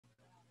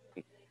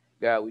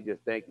God, we just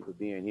thank you for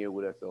being here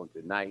with us on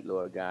tonight,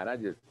 Lord God.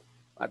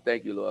 I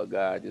thank you, Lord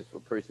God, just for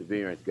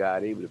perseverance,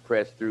 God, able to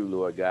press through,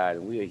 Lord God.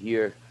 And we are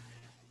here.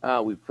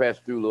 We press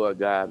through, Lord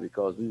God,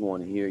 because we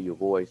want to hear your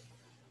voice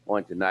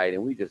on tonight.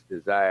 And we just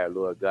desire,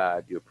 Lord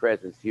God, your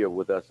presence here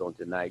with us on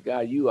tonight.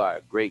 God, you are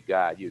a great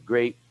God. You're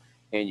great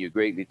and you're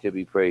greatly to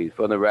be praised.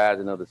 From the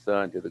rising of the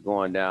sun to the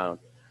going down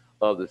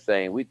of the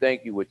same. We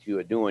thank you what you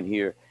are doing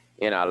here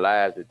in our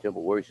lives at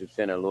Temple Worship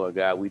Center, Lord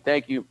God. We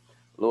thank you,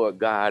 Lord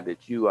God,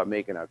 that you are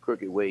making our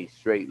crooked ways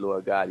straight,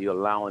 Lord God. You're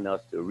allowing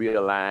us to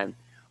realign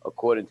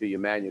according to your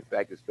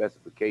manufactured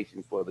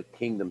specifications for the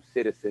kingdom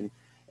citizen.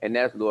 And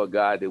that's, Lord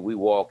God, that we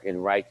walk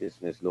in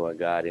righteousness, Lord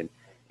God.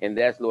 And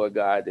that's, Lord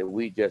God, that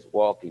we just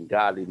walk in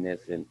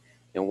godliness and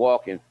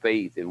walk in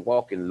faith and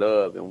walk in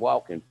love and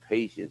walk in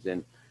patience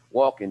and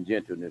walk in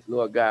gentleness.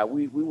 Lord God,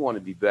 we want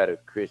to be better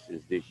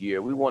Christians this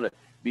year. We want to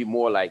be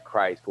more like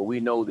Christ, for we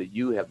know that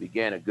you have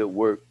began a good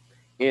work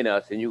in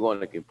us and you're going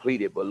to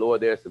complete it. But Lord,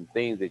 there are some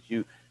things that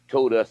you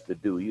told us to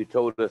do. You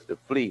told us to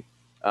flee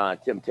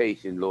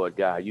temptation, Lord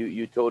God.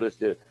 You told us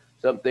to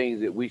some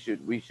things that we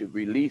should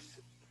release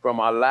from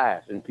our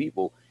lives and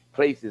people,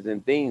 places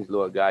and things,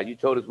 Lord God. You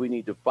told us we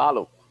need to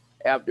follow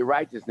after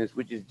righteousness,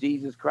 which is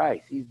Jesus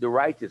Christ. He's the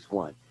righteous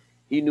one.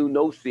 He knew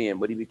no sin,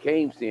 but he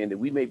became sin that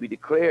we may be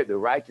declared the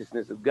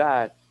righteousness of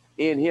God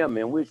in him.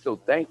 And we're so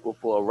thankful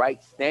for a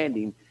right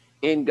standing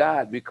in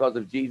God because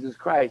of Jesus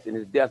Christ and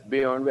his death,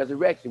 burial, and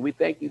resurrection. We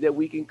thank you that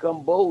we can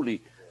come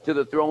boldly to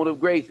the throne of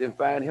grace and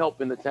find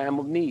help in the time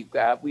of need.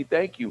 God, we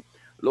thank you,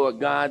 Lord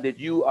God, that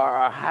you are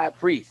our high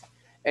priest.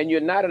 And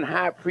you're not a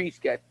high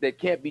priest that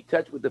can't be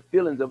touched with the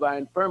feelings of our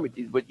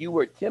infirmities, but you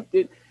were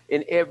tempted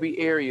in every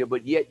area,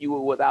 but yet you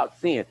were without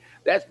sin.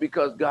 That's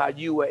because, God,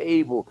 you were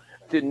able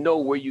to know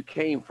where you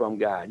came from,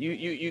 God.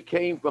 You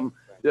came from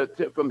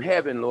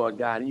heaven, Lord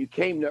God, and you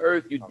came to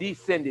earth, you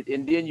descended,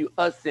 and then you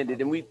ascended.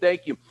 And we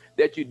thank you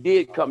that you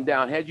did come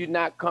down. Had you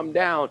not come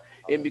down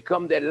and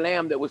become that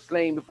lamb that was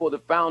slain before the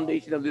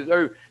foundation of this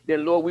earth,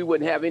 then, Lord, we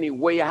wouldn't have any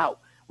way out.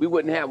 We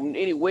wouldn't have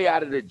any way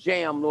out of the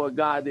jam, Lord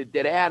God,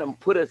 that Adam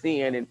put us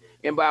in,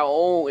 and by our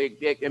own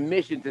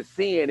admission to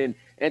sin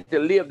and to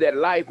live that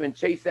life and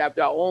chase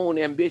after our own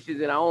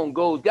ambitions and our own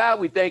goals.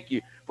 God, we thank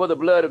you for the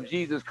blood of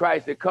Jesus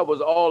Christ that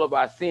covers all of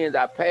our sins,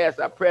 our past,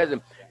 our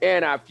present,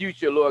 and our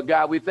future, Lord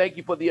God. We thank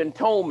you for the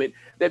atonement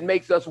that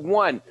makes us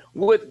one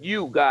with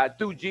you, God,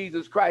 through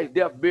Jesus Christ,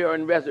 death, burial,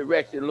 and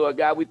resurrection, Lord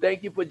God. We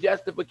thank you for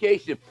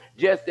justification,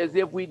 just as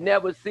if we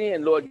never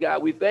sinned, Lord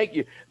God. We thank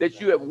you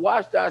that you have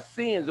washed our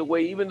sins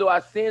away. Even though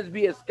our sins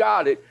be as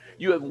scarlet,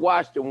 you have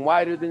washed them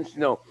whiter than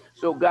snow.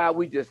 So, God,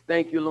 we just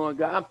thank you, Lord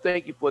God. I'm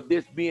thank you for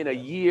this being a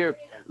year,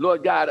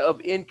 Lord God, of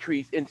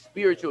increase in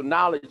spiritual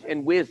knowledge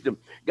and wisdom.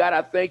 God,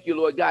 I thank you,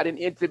 Lord God, in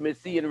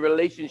intimacy and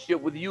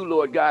relationship with you,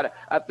 Lord God.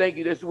 I thank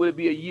you this will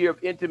be a year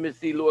of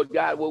intimacy, Lord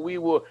God, where we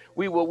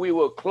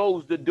will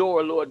close the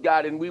door, Lord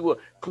God, and we will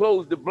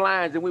close the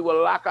blinds and we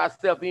will lock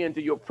ourselves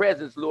into your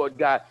presence, Lord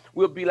God.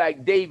 We'll be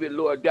like David,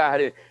 Lord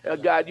God.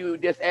 And God, you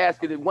just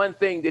asking one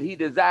thing that he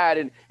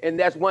desired, and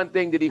that's one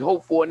thing that he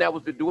hoped for, and that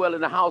was to dwell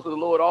in the house of the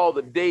Lord all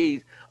the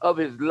days of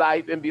his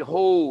life and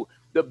behold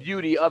the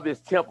beauty of his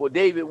temple.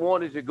 David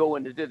wanted to go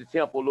into the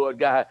temple, Lord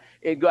God,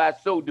 and God,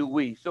 so do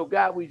we. So,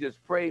 God, we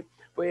just pray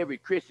for every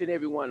Christian,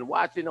 everyone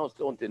watching us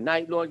on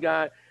tonight, Lord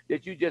God,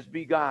 that you just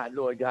be God,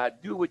 Lord God.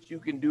 Do what you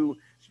can do.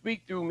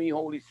 Speak through me,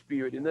 Holy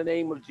Spirit. In the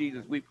name of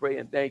Jesus, we pray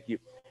and thank you.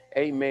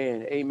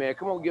 Amen. Amen.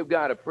 Come on, give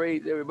God a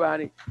praise,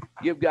 everybody.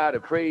 Give God a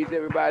praise,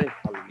 everybody.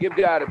 Give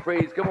God a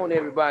praise. Come on,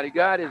 everybody.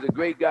 God is a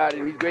great God,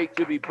 and he's great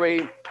to be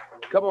praised.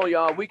 Come on,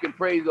 y'all. We can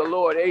praise the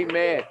Lord.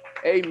 Amen.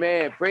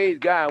 Amen. Praise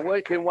God.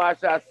 What can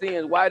wash our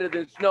sins whiter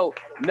than snow?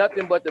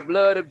 Nothing but the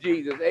blood of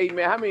Jesus.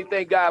 Amen. How many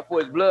thank God for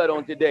his blood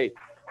on today?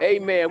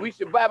 Amen. We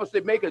should, Bible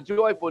said, make a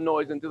joyful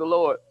noise unto the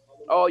Lord,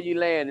 all ye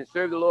land, and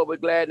serve the Lord with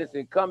gladness,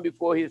 and come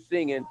before his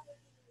singing,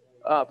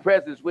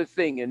 presence with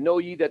singing. Know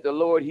ye that the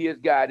Lord, he is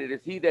God. It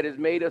is he that has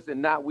made us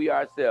and not we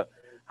ourselves.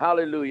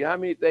 Hallelujah. How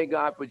many thank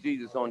God for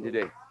Jesus on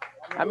today?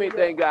 How many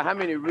thank God? How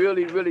many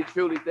really, really,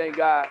 truly thank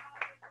God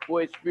for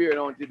his spirit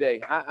on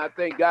today? I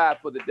thank God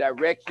for the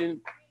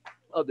direction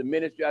of the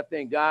ministry. I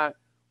thank God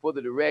for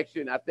the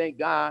direction. I thank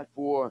God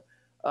for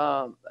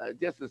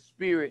just a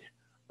spirit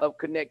of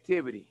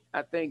connectivity.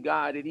 I thank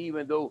God that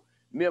even though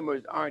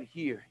members aren't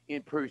here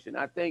in person,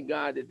 I thank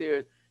God that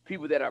there's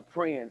people that are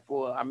praying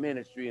for our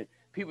ministry and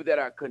people that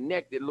are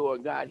connected,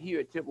 Lord God, here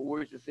at Temple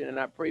Worship Center. And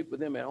I pray for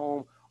them at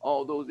home,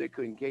 all those that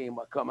couldn't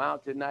come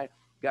out tonight.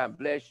 God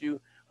bless you.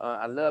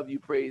 I love you.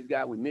 Praise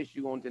God. We miss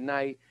you on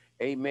tonight.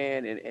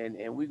 Amen.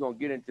 And we're going to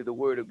get into the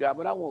word of God.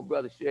 But I want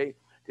Brother Shay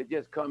to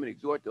just come and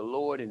exhort the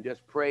Lord and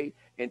just pray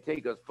and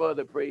take us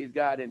further, praise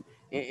God,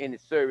 in the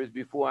service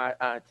before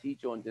I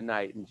teach on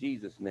tonight. In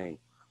Jesus' name.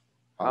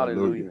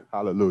 Hallelujah.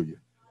 Hallelujah.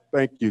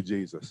 Thank you,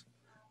 Jesus.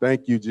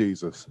 Thank you,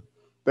 Jesus.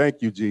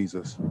 Thank you,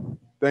 Jesus.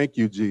 Thank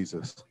you,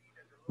 Jesus.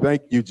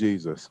 Thank you,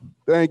 Jesus.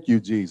 Thank you,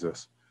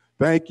 Jesus.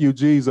 Thank you,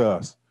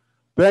 Jesus.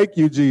 Thank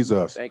you,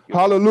 Jesus. Thank you,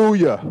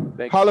 Hallelujah.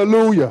 Thank you,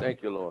 Hallelujah.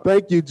 Thank you, Lord.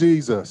 Thank you,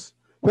 Jesus.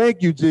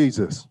 Thank you,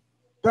 Jesus.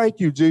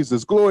 Thank you,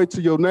 Jesus. Glory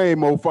to your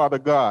name, oh Father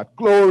God.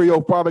 Glory,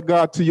 oh Father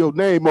God, to your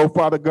name, oh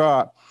Father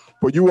God.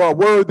 For you are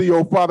worthy,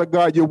 oh Father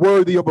God. You're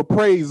worthy of a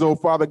praise, oh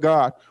Father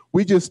God.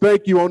 We just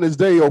thank you on this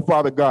day, oh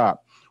Father God.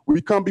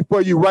 We come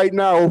before you right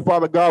now, oh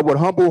Father God, with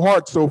humble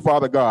hearts, oh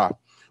Father God.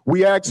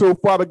 We ask, oh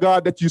Father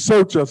God, that you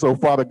search us, oh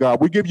Father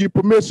God. We give you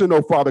permission,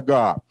 oh Father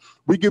God.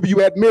 We give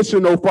you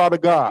admission, oh Father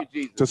God,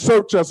 to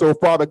search us, oh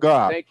Father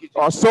God.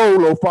 Our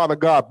soul, oh Father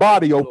God,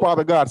 body, oh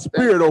Father God,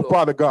 spirit, oh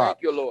Father God.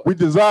 We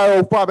desire,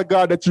 oh Father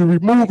God, that you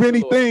remove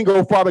anything,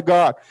 oh Father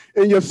God,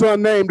 in your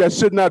Son's name that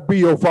should not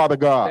be, oh Father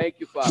God.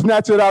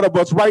 Snatch it out of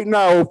us right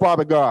now, oh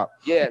Father God.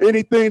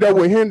 Anything that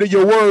will hinder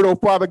your word, oh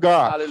Father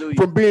God,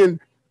 from being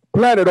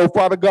planted, oh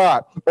Father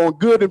God, on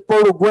good and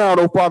fertile ground,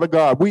 oh Father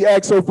God. We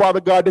ask, oh Father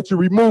God, that you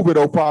remove it,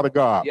 oh Father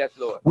God. Yes,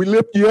 Lord. We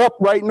lift you up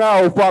right now,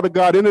 oh Father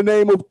God, in the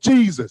name of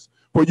Jesus.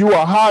 For you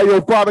are high, oh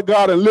Father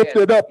God, and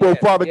lifted up, oh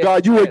Father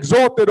God. You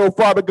exalted, oh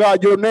Father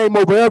God, your name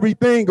over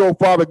everything, oh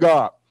Father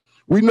God.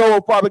 We know,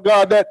 oh Father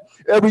God, that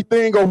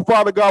everything, oh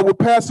Father God, will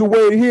pass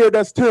away here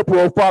that's temporal,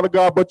 oh Father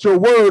God, but your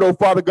word, oh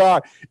Father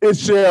God, it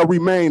shall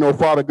remain, oh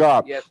Father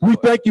God. We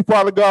thank you,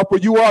 Father God, for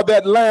you are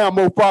that lamb,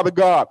 oh Father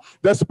God,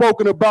 that's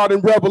spoken about in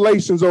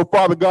Revelations, oh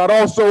Father God.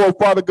 Also, oh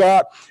Father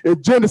God,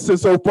 in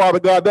Genesis, oh Father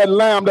God, that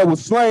lamb that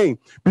was slain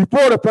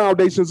before the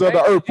foundations of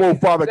the earth, oh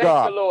Father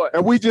God.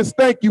 And we just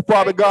thank you,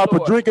 Father God, for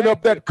drinking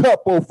up that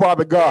cup, oh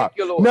Father God.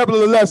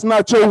 Nevertheless,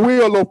 not your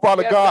will, oh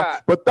Father God,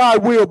 but thy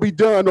will be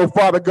done, oh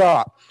Father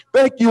God.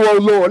 Thank you, oh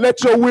Lord.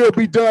 Let your will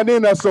be done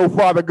in us, oh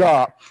Father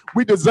God.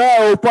 We desire,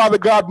 oh Father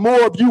God,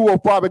 more of you, oh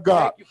Father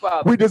God.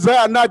 We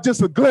desire not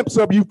just a glimpse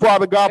of you,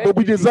 Father God, but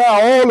we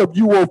desire all of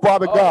you, oh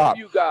Father God.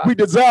 We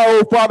desire,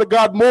 oh Father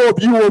God, more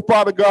of you, oh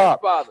Father God.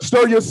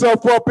 Stir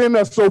yourself up in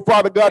us, oh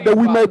Father God, that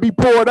we may be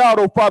poured out,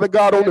 oh Father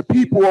God, on the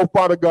people, oh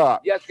Father God.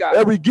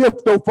 Every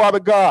gift, oh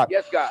Father God.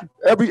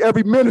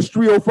 Every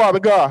ministry, oh Father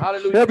God.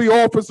 Every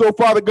office, oh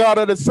Father God,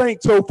 of the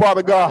saints, oh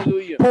Father God.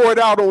 Pour it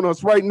out on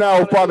us right now,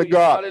 oh Father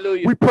God.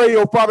 We pray,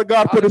 oh Father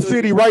God, for the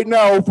city right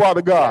now, oh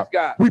Father God.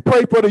 We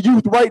pray for the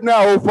youth right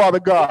now, oh Father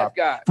God.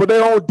 For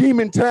their own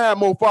demon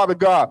time, oh Father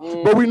God.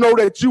 But we know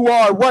that you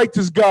are a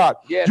righteous God.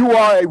 You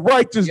are a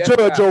righteous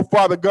judge, oh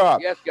Father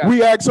God.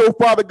 We ask, oh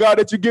Father God,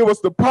 that you give us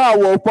the power,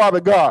 oh Father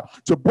God,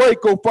 to break,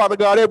 oh Father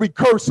God, every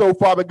curse, oh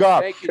Father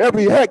God.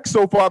 Every hex,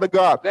 oh Father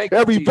God.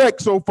 Every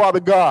vex, oh Father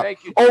God.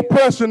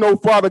 Oppression, oh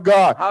Father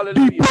God.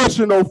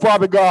 Depression, oh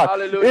Father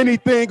God.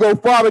 Anything, oh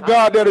Father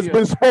God, that has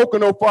been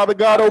spoken, oh Father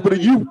God, over the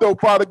youth, oh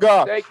Father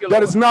God,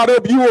 that is not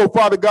of you, oh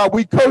Father God.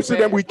 We curse it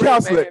and we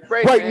cancel it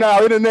right now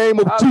in the name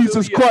of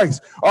Jesus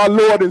Christ, our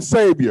Lord and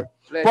Savior.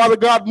 Father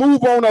God,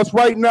 move on us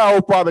right now,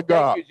 oh Father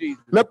God.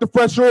 Let the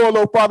fresh oil,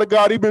 oh Father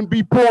God, even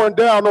be pouring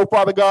down, oh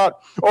Father God,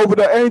 over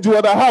the angel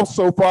of the house,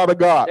 oh Father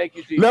God.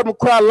 Let them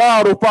cry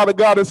loud, oh Father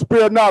God, and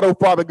spare not, oh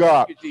Father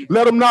God.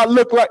 Let them not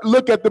look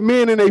at the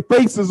men in their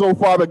faces, oh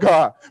Father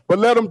God, but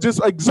let them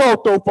just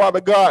exalt, oh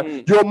Father God,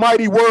 your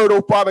mighty word,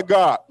 oh Father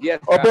God,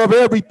 above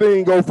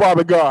everything, oh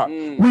Father God.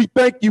 We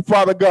thank you,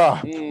 Father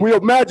God.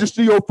 Your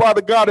majesty, oh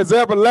Father God, is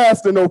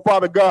everlasting, oh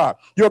Father God.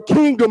 Your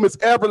kingdom is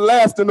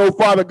everlasting, oh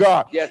Father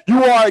God.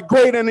 You are a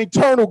great and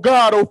eternal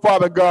God, oh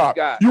Father God.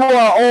 You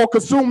are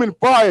all-consuming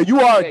fire. You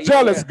are a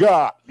jealous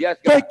God.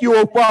 Thank you,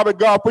 oh Father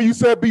God, for you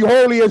said, be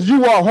holy as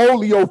you are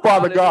holy, oh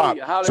Father God.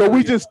 So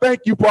we just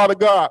thank you, Father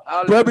God,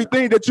 for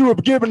everything that you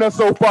have given us,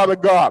 oh Father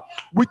God.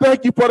 We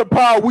thank you for the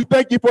power. We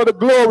thank you for the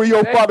glory,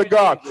 oh Father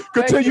God.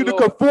 Continue to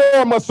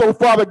conform us, oh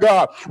Father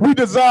God. We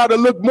desire to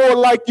look more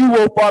like you,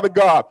 oh Father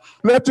God.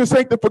 Let your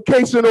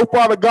sanctification, oh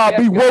Father God,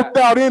 be worked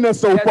out in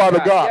us, oh Father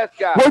God.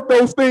 Work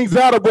those things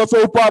out of us,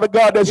 oh Father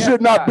God, that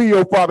should not be,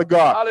 oh Father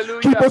God.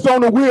 Keep us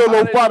on the wheel,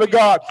 oh Father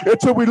God,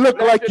 until we look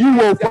like you,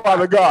 oh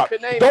Father God.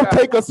 Don't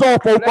take us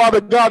off, oh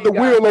Father God, the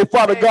wheel, oh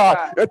Father God,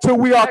 until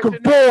we are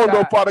conformed,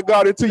 oh Father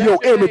God, into your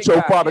image,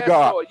 oh Father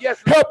God.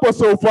 Help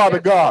us, oh Father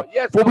God,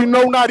 for we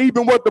know not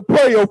even what to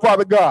pray, oh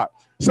Father God.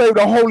 Save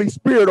the Holy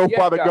Spirit, oh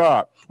Father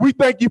God. We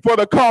thank you for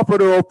the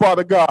comforter, oh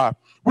Father God.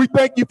 We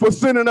thank you for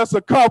sending us a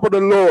comforter,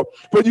 Lord.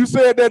 For you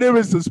said that it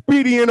is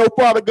expedient, oh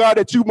Father God,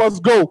 that you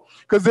must go.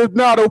 Because if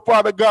not, oh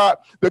Father God,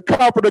 the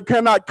comforter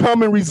cannot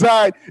come and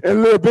reside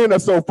and live in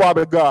us, oh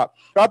Father God.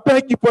 I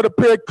thank you for the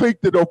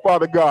paracletic, oh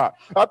Father God.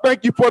 I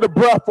thank you for the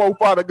breath, oh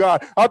Father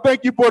God. I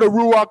thank you for the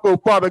ruach, oh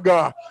Father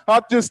God.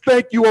 I just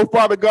thank you, oh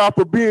Father God,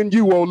 for being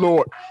you, oh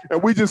Lord.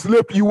 And we just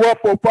lift you up,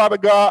 oh Father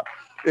God,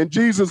 in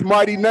Jesus'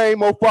 mighty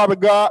name, oh Father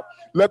God.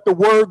 Let the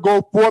word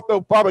go forth,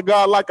 oh Father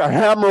God, like a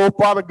hammer, oh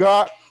Father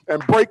God,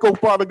 and break, oh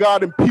Father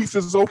God, in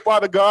pieces, oh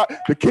Father God,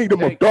 the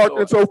kingdom of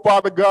darkness, oh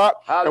Father God.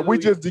 And we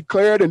just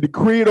declared and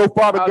decreed, oh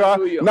Father God,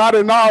 not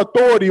in our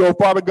authority, oh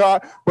Father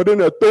God, but in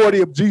the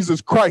authority of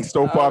Jesus Christ,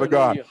 oh Father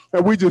God.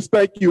 And we just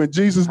thank you in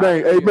Jesus'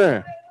 name.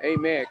 Amen.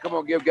 Amen. Come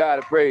on, give God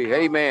a praise.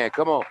 Amen.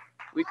 Come on.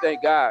 We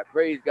thank God.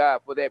 Praise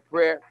God for that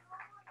prayer.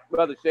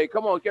 Brother Shay,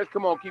 come on,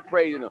 keep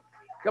praising him.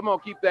 Come on,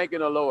 keep thanking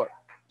the Lord.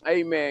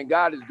 Amen.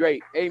 God is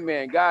great.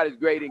 Amen. God is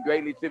great and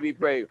greatly to be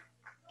praised.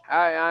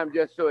 I'm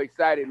just so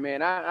excited,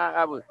 man.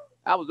 I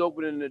was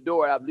opening the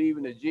door. I was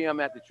leaving the gym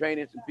after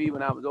training some people,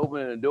 and I was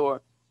opening the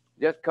door,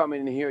 just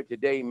coming in here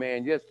today,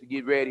 man, just to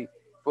get ready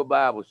for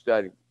Bible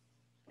study.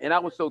 And I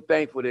was so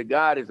thankful that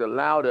God has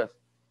allowed us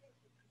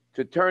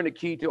to turn the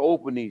key to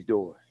open these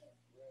doors.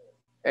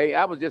 Hey,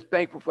 I was just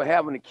thankful for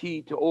having the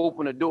key to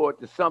open a door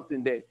to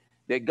something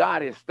that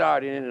God has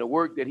started and the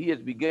work that he has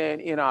began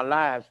in our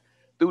lives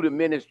through the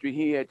ministry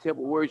here at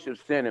Temple Worship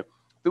Center,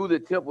 through the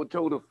Temple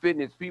Total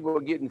Fitness. People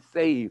are getting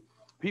saved,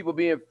 people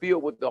being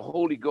filled with the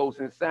Holy Ghost,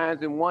 and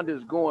signs and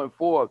wonders going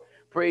forth.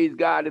 Praise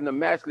God in the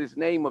matchless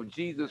name of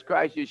Jesus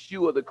Christ,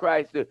 Yeshua the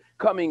Christ, the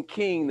coming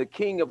King, the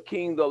King of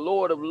Kings, the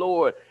Lord of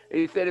Lords.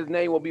 He said his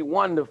name will be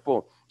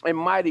Wonderful and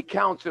Mighty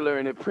Counselor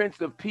and the Prince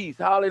of Peace.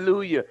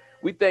 Hallelujah.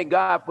 We thank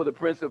God for the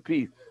Prince of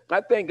Peace.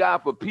 I thank God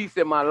for peace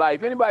in my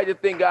life. Anybody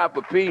just thank God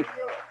for peace?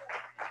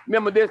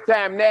 Remember this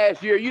time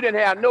last year, you didn't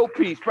have no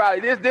peace.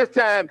 Probably this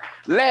time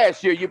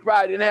last year, you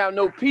probably didn't have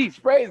no peace.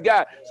 Praise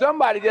God.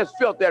 Somebody just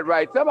felt that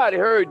right. Somebody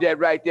heard that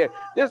right there.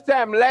 This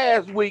time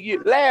last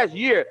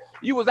year,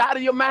 you was out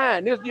of your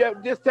mind.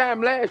 This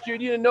time last year,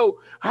 you didn't know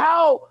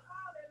how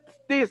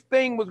this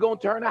thing was going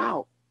to turn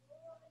out.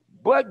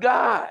 But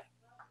God,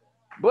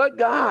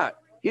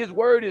 his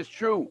word is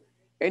true,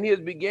 and he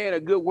has began a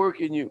good work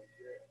in you.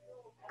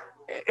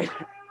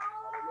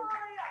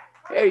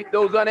 Hey,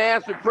 those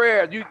unanswered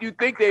prayers, you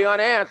think they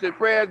unanswered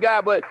prayers,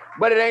 God, but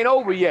it ain't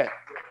over yet.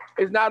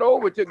 It's not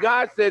over till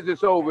God says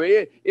it's over.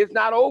 It's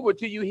not over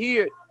till you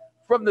hear it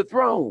from the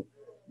throne.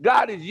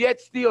 God is yet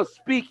still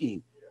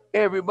speaking,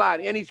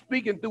 everybody, and he's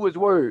speaking through his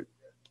word.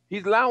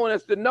 He's allowing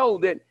us to know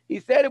that he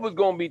said it was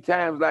going to be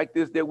times like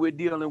this that we're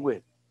dealing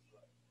with.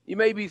 You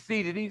may be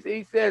seated.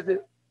 He says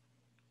that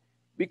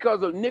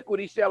because of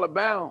iniquity shall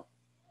abound.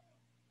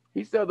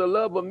 He said the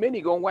love of many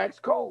going to wax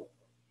cold.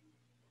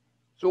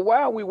 So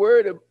why are we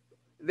worried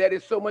that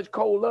there's so much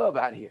cold love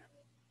out here?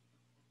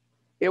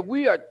 If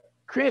we are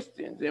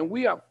Christians and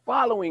we are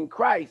following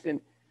Christ and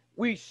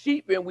we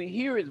sheep and we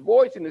hear his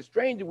voice and the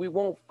stranger we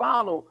won't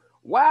follow,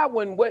 why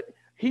when what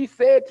he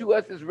said to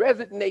us is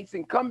resonates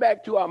and come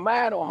back to our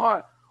mind or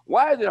heart,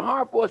 why is it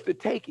hard for us to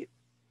take it?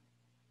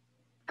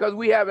 Because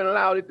we haven't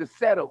allowed it to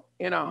settle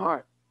in our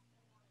heart.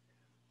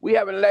 We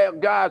haven't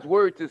allowed God's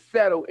word to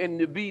settle and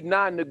to be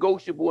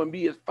non-negotiable and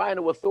be his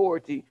final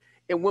authority.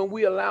 And when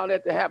we allow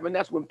that to happen,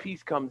 that's when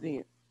peace comes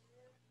in.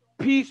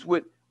 Peace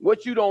with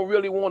what you don't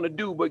really want to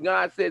do, but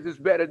God says it's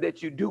better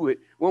that you do it.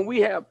 When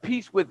we have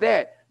peace with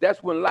that,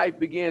 that's when life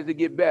begins to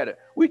get better.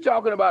 We're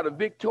talking about a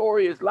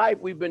victorious life.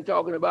 We've been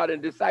talking about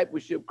in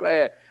discipleship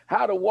class,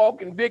 how to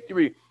walk in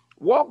victory.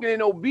 Walking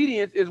in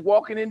obedience is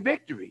walking in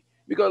victory.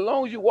 Because as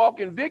long as you walk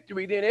in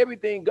victory, then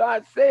everything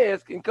God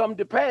says can come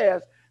to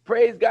pass.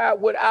 Praise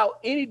God, without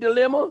any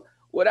dilemma,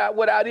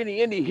 without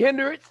any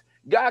hindrance.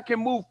 God can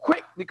move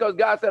quick because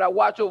God said, I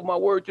watch over my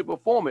word to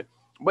perform it.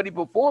 But he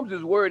performs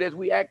his word as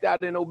we act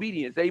out in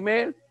obedience.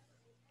 Amen.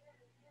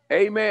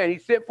 Amen. He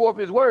sent forth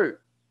his word.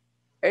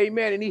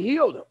 Amen. And he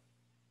healed them.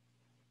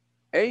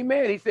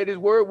 Amen. He said his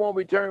word won't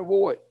return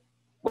void,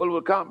 but it will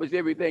accomplish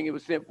everything it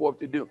was sent forth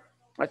to do.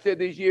 I said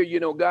this year,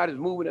 God is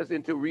moving us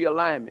into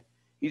realignment.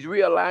 He's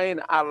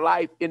realigning our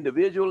life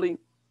individually.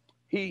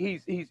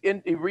 He's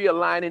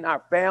realigning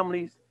our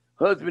families,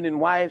 husband and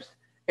wives.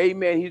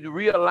 Amen. He's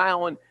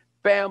realigning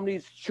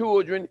families,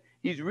 children.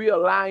 He's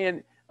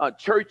realigning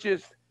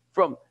churches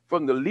from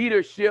the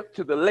leadership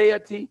to the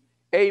laity.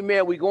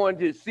 Amen. We're going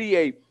to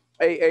see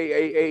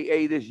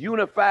this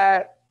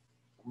unified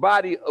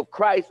body of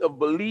Christ, of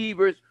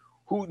believers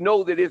who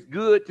know that it's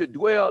good to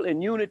dwell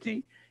in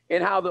unity,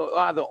 and how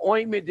the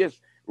ointment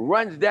just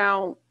runs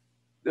down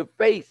the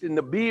face and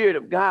the beard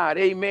of God.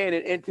 Amen.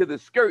 And into the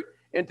skirt,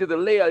 into the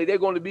laity. There's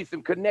going to be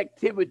some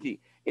connectivity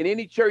in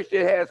any church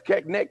that has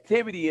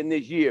connectivity in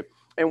this year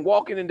and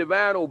walking in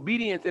divine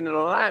obedience and in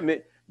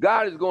alignment.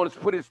 God is going to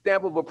put his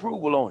stamp of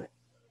approval on it.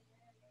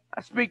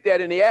 I speak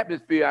that in the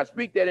atmosphere. I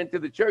speak that into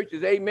the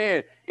churches.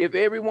 Amen. If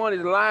everyone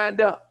is lined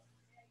up,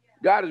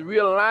 God is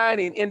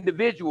realigning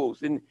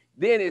individuals. And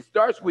then it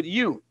starts with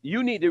you.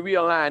 You need to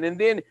realign. And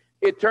then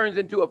it turns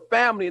into a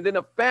family. And then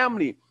a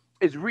family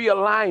is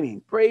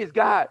realigning. Praise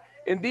God.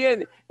 And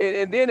then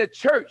a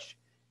church,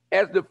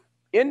 as the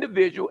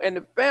individual and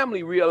the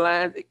family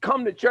realigns, it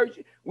come to church.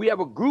 We have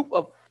a group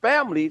of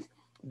families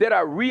that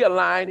are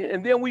realigned,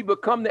 and then we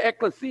become the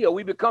ecclesia.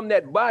 We become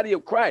that body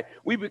of Christ.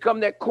 We become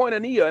that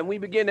koinonia, and we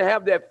begin to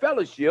have that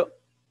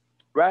fellowship,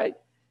 right?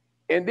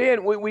 And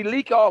then we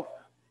leak off,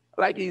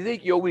 like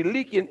Ezekiel, we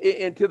leak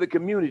into the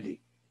community.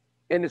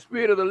 And the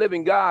Spirit of the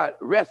living God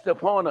rests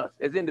upon us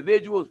as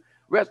individuals,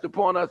 rests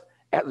upon us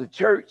as a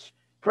church.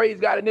 Praise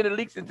God. And then it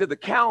leaks into the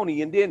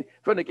county. And then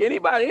from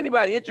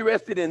anybody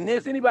interested in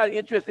this, anybody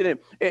interested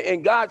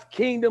in God's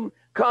kingdom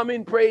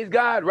coming, praise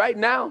God, right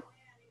now.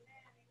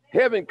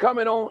 Heaven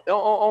coming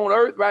on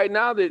earth right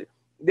now,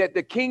 that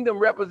the kingdom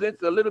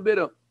represents a little bit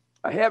of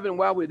a heaven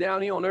while we're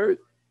down here on earth.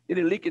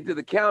 It'll leak into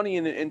the county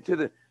and to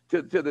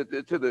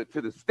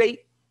the state,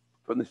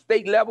 from the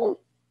state level,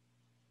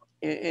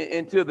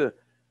 and to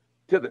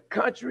the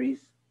countries,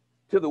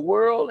 to the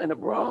world and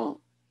abroad.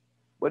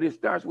 But it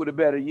starts with a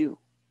better you.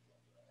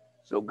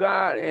 So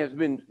God has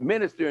been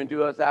ministering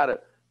to us out of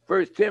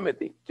First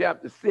Timothy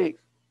chapter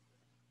 6,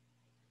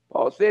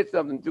 Paul said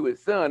something to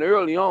his son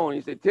early on.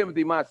 He said,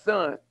 Timothy, my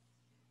son,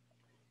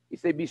 he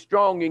said, be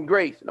strong in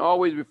grace. And I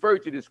always refer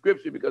to the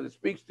scripture because it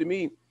speaks to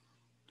me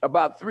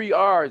about 3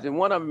 R's, and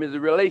one of them is a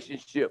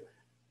relationship.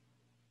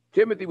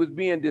 Timothy was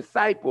being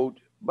discipled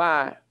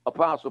by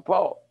Apostle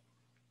Paul.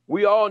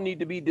 We all need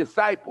to be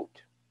discipled.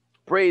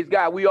 Praise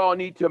God. We all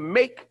need to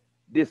make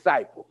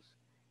disciples.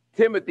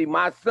 Timothy,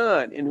 my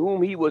son, in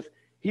whom he was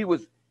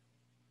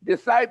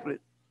discipling,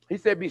 he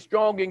said, be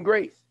strong in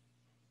grace.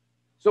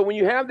 So when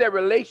you have that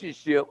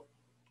relationship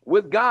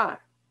with God,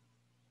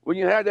 when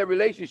you have that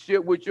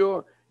relationship with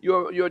your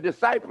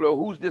discipler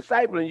who's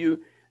discipling you,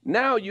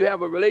 now you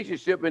have a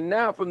relationship, and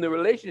now from the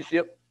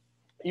relationship,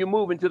 you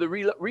move into the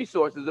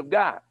resources of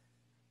God.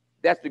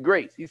 That's the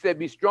grace. He said,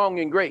 be strong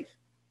in grace.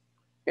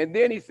 And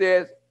then he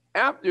says,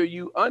 after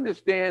you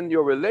understand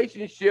your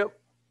relationship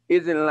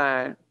is in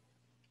line,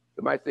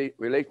 somebody say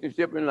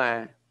relationship in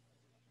line,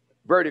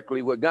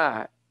 vertically with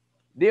God,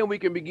 then we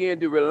can begin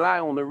to rely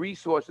on the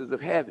resources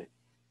of heaven.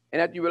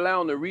 And after you rely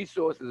on the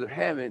resources of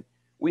heaven,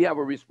 we have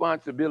a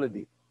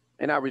responsibility.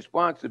 And our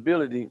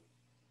responsibility,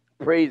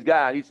 praise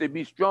God, he said,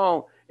 be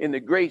strong in the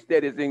grace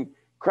that is in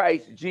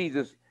Christ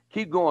Jesus.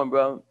 Keep going,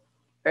 brother.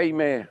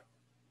 Amen.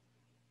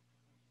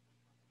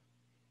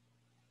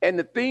 And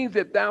the things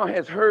that thou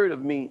hast heard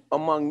of me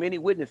among many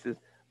witnesses,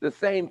 the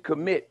same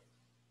commit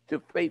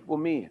to faithful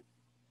men.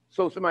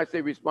 So somebody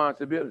say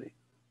responsibility.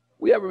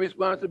 We have a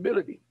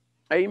responsibility.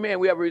 Amen.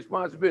 We have a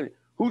responsibility.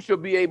 Who shall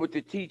be able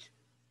to teach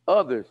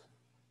others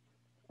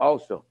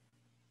also?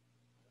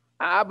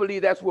 I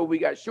believe that's where we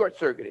got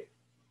short-circuited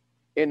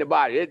in the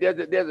body.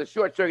 There's a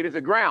short circuit. There's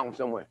a ground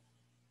somewhere.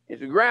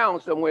 It's a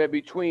ground somewhere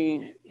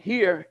between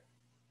here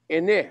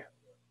and there.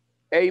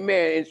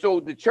 Amen. And so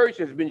the church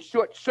has been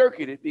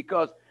short-circuited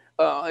because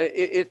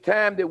it's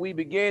time that we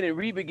began and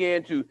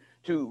re-began to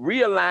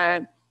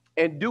realign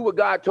and do what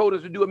God told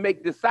us to do and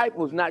make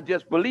disciples, not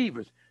just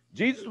believers.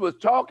 Jesus was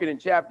talking in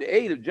chapter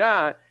 8 of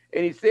John,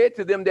 and he said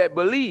to them that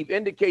believe,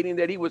 indicating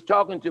that he was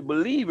talking to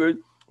believers,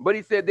 but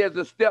he said there's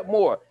a step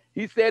more.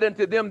 He said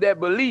unto them that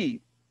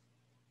believe,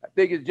 I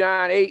think it's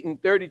John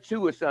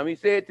 8:32 or something. He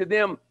said to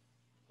them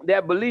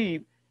that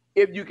believe,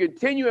 if you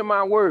continue in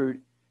my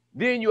word,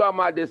 then you are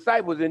my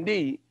disciples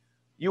indeed.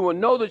 You will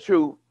know the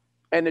truth,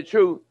 and the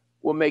truth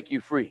will make you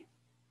free.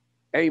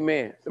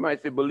 Amen. Somebody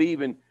said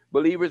believe, and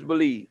believers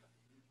believe.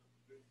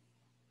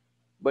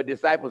 But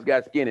disciples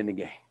got skin in the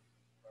game.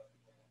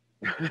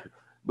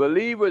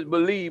 Believers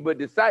believe, but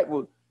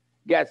disciples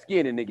got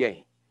skin in the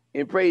game.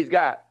 And praise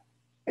God.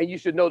 And you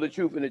should know the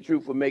truth, and the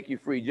truth will make you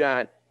free.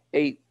 John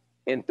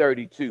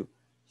 8:32.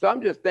 So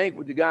I'm just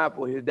thankful to God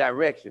for his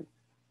direction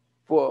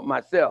for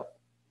myself,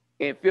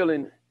 and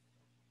feeling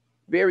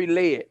very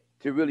led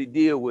to really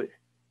deal with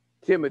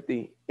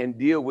Timothy and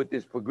deal with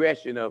this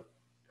progression of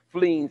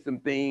fleeing some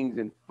things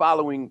and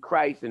following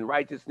Christ and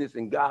righteousness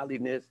and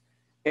godliness,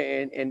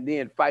 and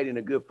then fighting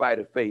a good fight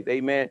of faith.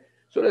 Amen.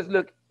 So let's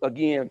look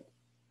again,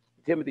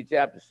 Timothy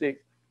chapter 6.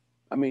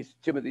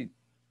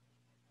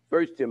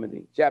 First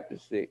Timothy chapter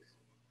 6.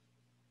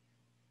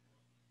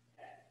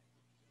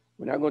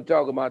 We're not going to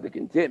talk about the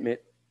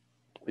contentment,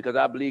 because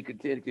I believe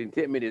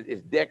contentment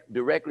is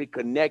directly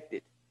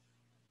connected,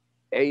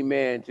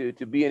 amen,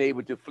 to being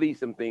able to flee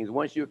some things.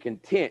 Once you're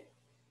content,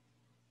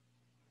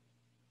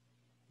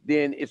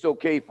 then it's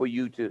okay for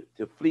you to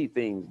flee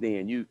things.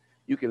 Then you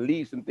can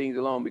leave some things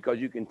alone because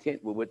you're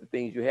content with the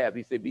things you have.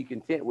 He said, be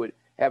content with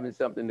having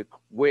something to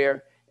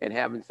wear and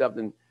having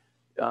something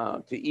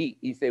to eat.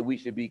 He said we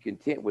should be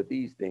content with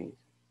these things.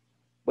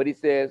 But he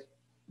says,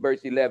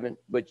 verse 11,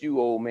 but you,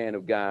 O man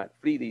of God,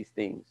 flee these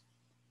things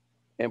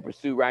and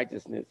pursue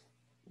righteousness,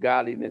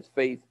 godliness,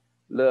 faith,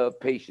 love,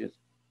 patience,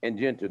 and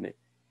gentleness.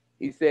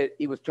 He said,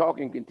 he was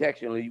talking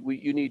contextually.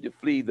 You need to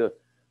flee the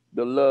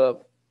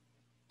love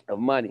of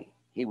money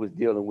he was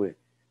dealing with.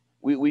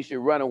 We should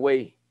run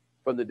away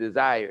from the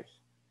desires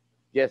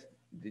just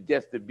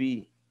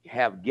to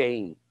have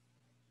gain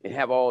and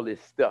have all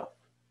this stuff.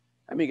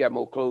 I mean, you got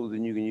more clothes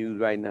than you can use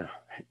right now.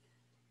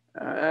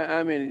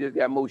 I mean, you just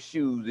got more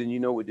shoes than you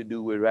know what to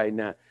do with right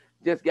now.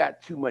 Just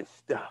got too much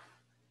stuff.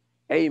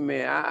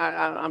 Amen.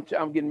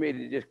 I'm getting ready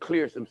to just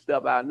clear some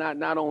stuff out,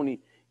 not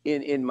only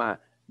in my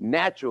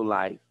natural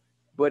life,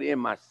 but in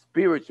my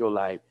spiritual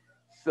life.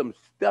 Some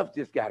stuff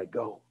just got to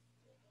go.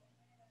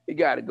 It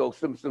got to go.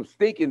 Some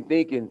stinking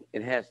thinking,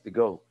 it has to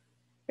go.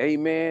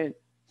 Amen.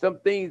 Some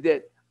things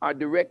that are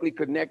directly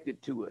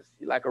connected to us,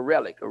 like a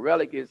relic. A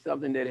relic is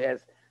something that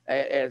has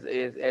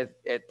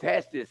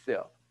attached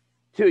itself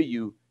to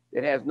you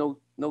that has no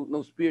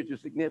spiritual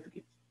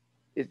significance.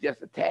 It's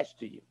just attached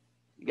to you.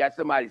 You got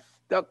somebody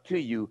stuck to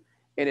you,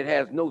 and it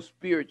has no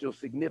spiritual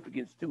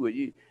significance to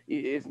it.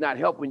 It's not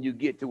helping you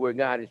get to where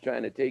God is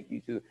trying to take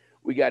you to.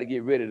 We got to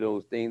get rid of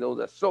those things. Those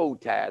are soul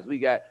ties. We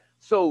got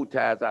soul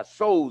ties. Our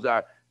souls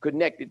are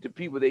connected to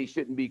people they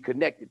shouldn't be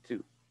connected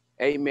to.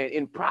 Amen.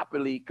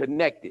 Improperly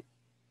connected.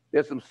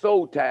 There's some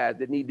soul ties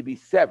that need to be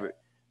severed.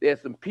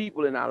 There's some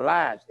people in our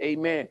lives,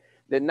 amen,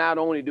 that not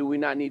only do we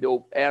not need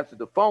to answer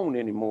the phone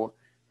anymore,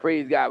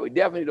 Praise God. We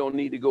definitely don't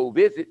need to go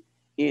visit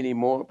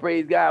anymore.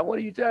 Praise God. What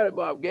are you talking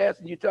about, Gas?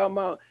 You talking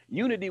about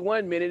unity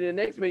one minute, and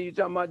the next minute you're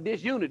talking about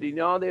disunity.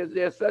 No,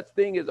 there's such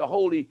thing as a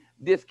holy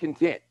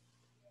discontent.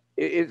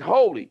 It's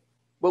holy,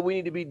 but we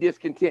need to be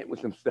discontent with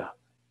some stuff.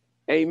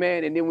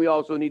 Amen. And then we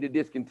also need to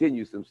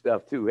discontinue some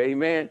stuff too.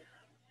 Amen.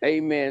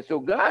 Amen. So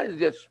God is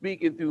just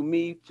speaking through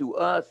me to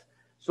us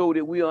so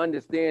that we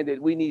understand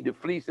that we need to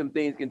flee some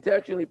things.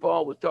 Contextually,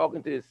 Paul was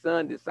talking to his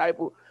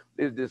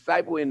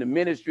disciple in the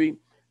ministry,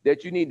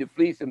 that you need to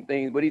flee some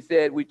things. But he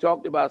said, we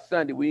talked about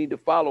Sunday, we need to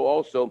follow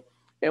also.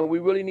 And we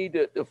really need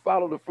to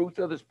follow the fruits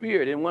of the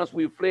Spirit. And once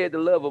we've fled the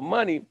love of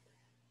money,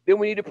 then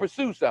we need to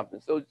pursue something.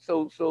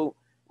 So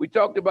we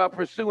talked about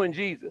pursuing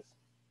Jesus.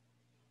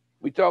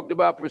 We talked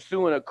about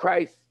pursuing a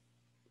Christ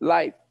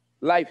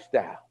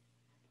lifestyle.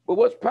 But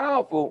what's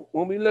powerful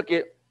when we look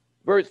at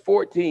verse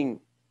 14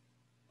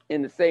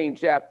 in the same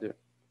chapter,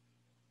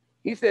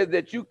 he says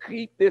that you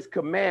keep this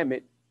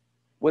commandment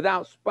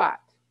without spot,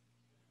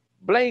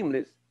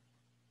 blameless,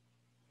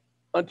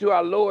 unto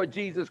our Lord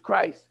Jesus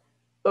Christ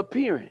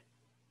appearing.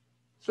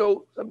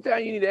 So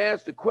sometimes you need to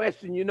ask the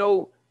question, in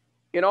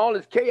all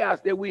this chaos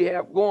that we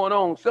have going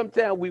on,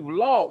 sometimes we've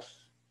lost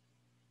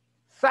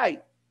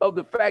sight of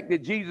the fact that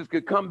Jesus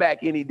could come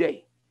back any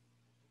day.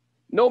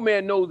 No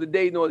man knows the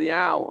day nor the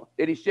hour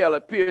that he shall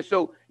appear.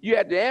 So you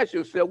have to ask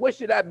yourself, what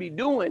should I be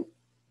doing?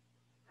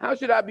 How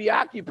should I be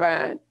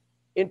occupying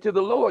until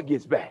the Lord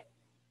gets back?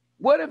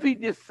 What if he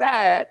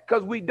decides,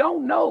 because we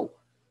don't know,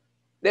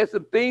 there's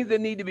some things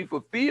that need to be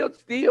fulfilled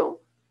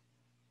still,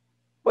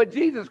 but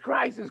Jesus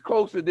Christ is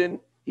closer than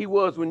he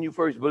was when you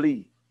first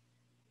believed.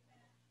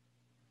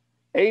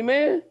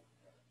 Amen?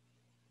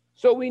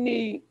 So we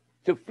need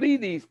to flee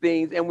these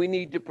things, and we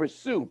need to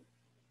pursue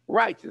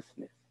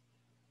righteousness.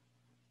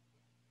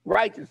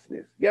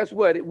 Righteousness. Guess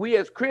what? We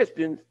as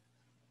Christians,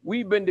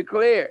 we've been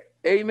declared,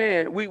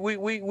 amen.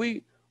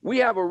 We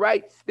have a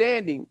right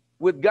standing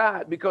with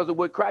God because of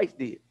what Christ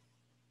did.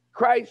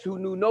 Christ, who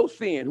knew no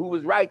sin, who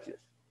was righteous,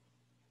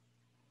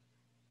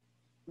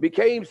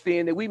 became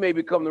sin that we may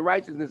become the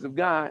righteousness of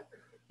God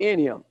in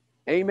him.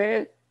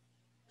 Amen.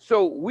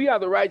 So we are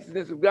the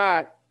righteousness of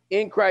God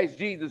in Christ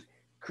Jesus,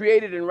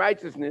 created in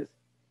righteousness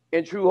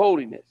and true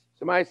holiness.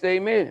 Somebody say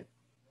amen.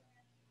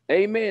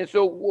 Amen.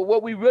 So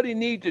what we really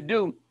need to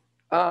do,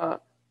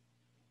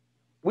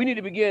 we need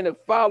to begin to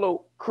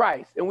follow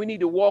Christ, and we need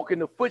to walk in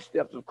the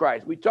footsteps of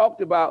Christ. We talked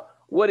about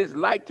what it's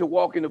like to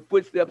walk in the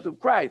footsteps of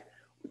Christ.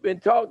 We've been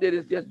taught that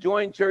it's just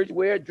join church,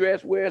 wear a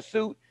dress, wear a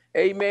suit,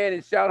 amen,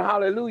 and shout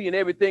hallelujah, and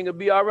everything will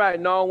be all right.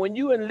 No, when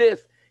you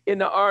enlist in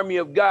the army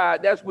of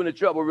God, that's when the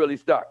trouble really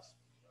starts.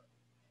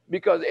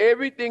 Because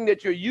everything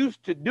that you're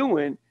used to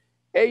doing,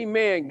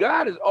 amen,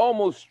 God is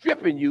almost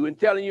stripping you and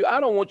telling you,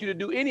 I don't want you to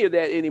do any of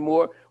that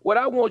anymore. What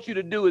I want you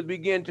to do is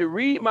begin to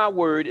read my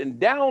word and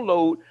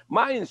download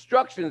my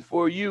instructions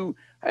for you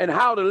and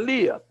how to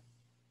live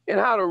and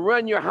how to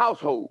run your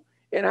household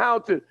and how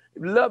to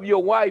love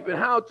your wife and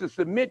how to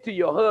submit to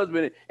your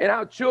husband and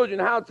how children,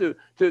 how to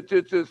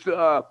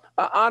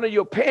honor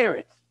your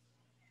parents.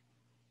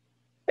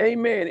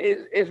 Amen.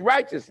 It's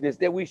righteousness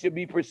that we should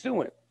be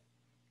pursuing.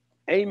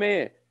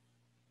 Amen.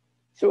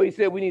 So he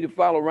said we need to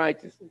follow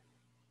righteousness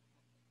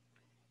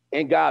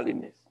and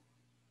godliness.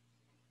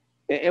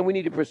 And we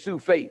need to pursue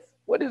faith.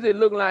 What does it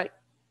look like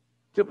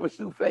to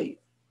pursue faith?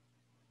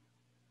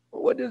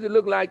 What does it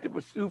look like to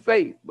pursue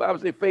faith? The Bible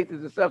says faith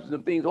is the substance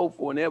of things hoped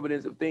for and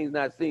evidence of things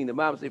not seen. The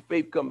Bible says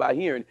faith comes by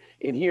hearing,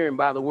 and hearing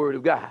by the word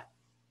of God.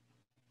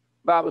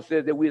 The Bible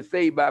says that we are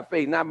saved by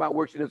faith, not by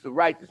works of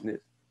righteousness,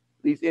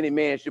 least any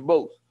man should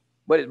boast,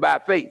 but it's by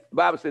faith. The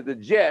Bible says the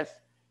just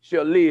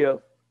shall live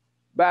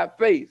by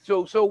faith.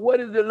 So what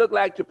does it look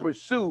like to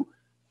pursue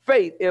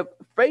faith? If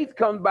faith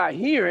comes by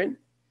hearing,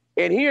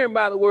 and hearing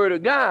by the word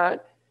of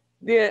God,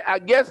 then I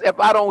guess if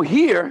I don't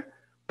hear,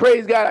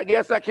 praise God, I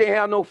guess I can't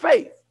have no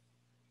faith.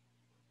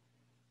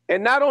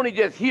 And not only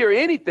just hear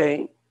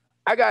anything,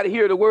 I got to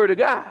hear the word of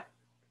God,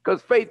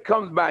 because faith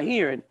comes by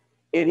hearing,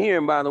 and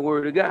hearing by the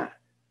word of God.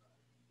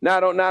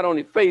 Not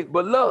only faith,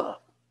 but love.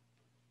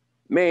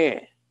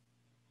 Man,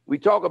 we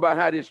talk about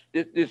how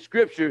this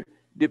scripture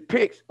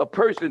depicts a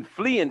person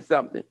fleeing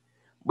something,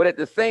 but at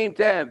the same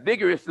time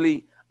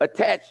vigorously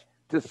attached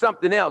to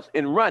something else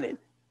and running,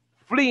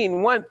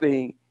 fleeing one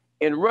thing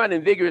and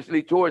running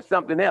vigorously towards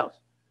something else.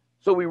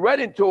 So we're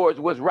running towards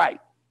what's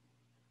right,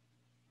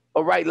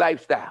 a right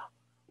lifestyle.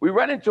 We're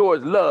running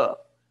towards love,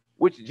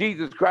 which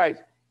Jesus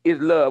Christ is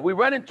love. We're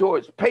running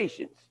towards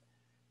patience.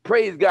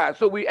 Praise God.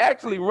 So we're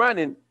actually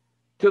running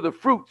to the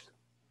fruits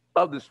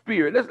of the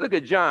Spirit. Let's look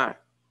at John,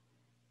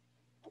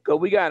 because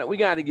we got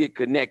to get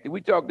connected. We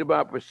talked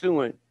about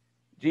pursuing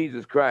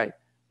Jesus Christ.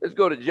 Let's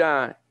go to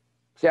John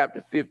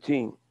chapter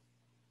 15.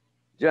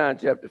 John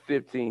chapter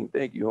 15.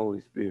 Thank you, Holy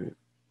Spirit.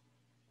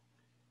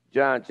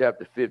 John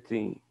chapter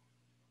 15.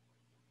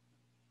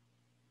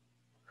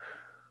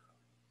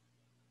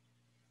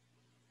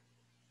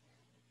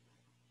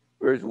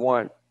 Verse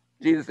 1.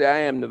 Jesus said, I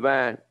am the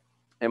vine,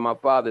 and my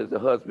Father is the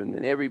husband,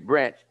 and every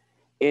branch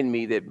in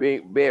me that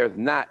bears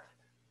not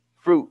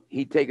fruit,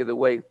 he taketh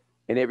away,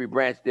 And every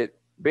branch that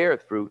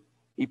beareth fruit,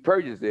 he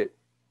purges it,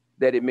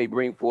 that it may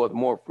bring forth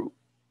more fruit.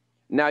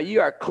 Now ye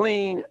are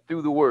clean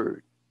through the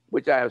word,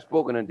 which I have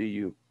spoken unto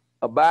you.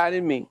 Abide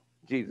in me,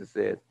 Jesus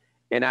says,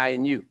 and I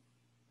in you.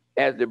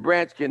 As the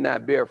branch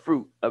cannot bear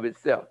fruit of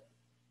itself,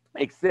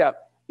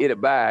 except it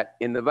abide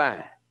in the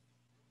vine.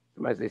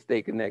 Somebody say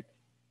stay connected.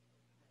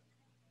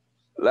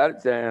 A lot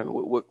of times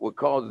what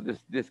causes this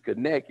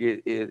disconnect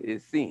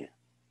is sin.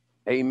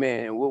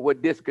 Amen.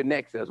 What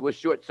disconnects us, what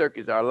short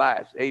circuits our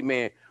lives.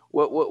 Amen.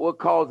 What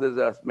causes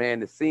us, man,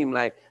 to seem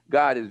like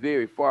God is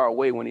very far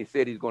away when he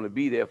said he's going to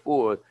be there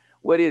for us?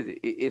 What is it?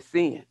 It's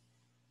sin.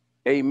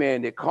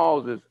 Amen. That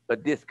causes a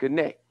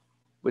disconnect.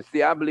 But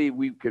see, I believe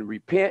we can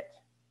repent.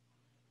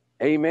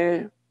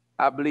 Amen.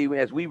 I believe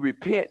as we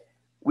repent,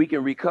 we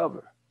can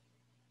recover.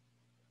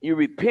 You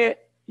repent,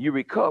 you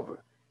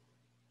recover.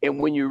 And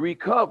when you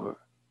recover,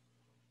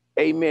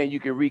 amen,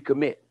 you can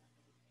recommit.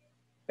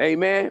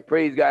 Amen.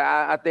 Praise God.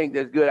 I think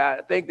that's good.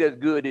 I think that's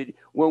good that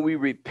when we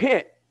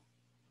repent,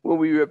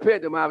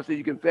 the Bible says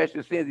you confess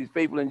your sins, he's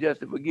faithful and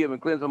just to forgive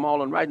and cleanse them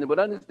all unrighteousness. But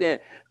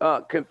understand,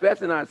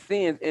 confessing our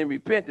sins and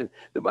repentance,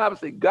 the Bible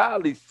says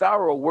godly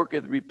sorrow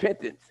worketh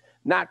repentance,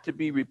 not to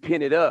be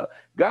repented of.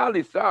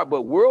 Godly sorrow,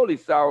 but worldly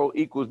sorrow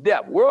equals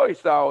death. Worldly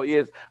sorrow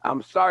is,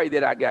 I'm sorry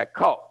that I got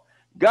caught.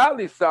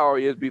 Godly sorrow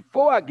is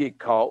before I get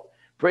caught.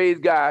 Praise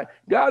God.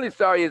 Godly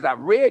sorrow is I've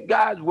read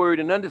God's word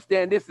and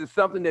understand this is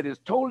something that is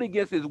totally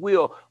against his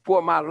will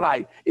for my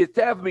life. It's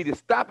time for me to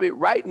stop it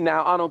right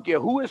now. I don't care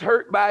who is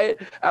hurt by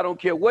it. I don't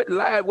care what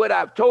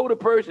I've told a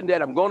person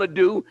that I'm going to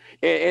do.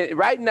 And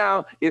right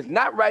now, it's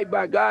not right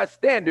by God's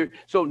standard.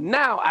 So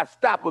now I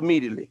stop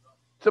immediately.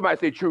 Somebody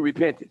say true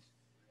repentance.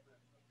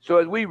 So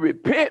as we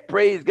repent,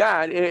 praise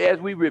God, and as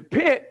we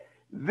repent,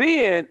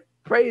 then,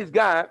 praise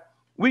God,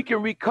 we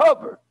can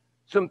recover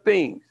some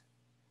things.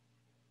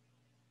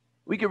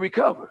 We can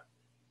recover.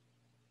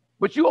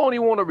 But you only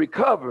want to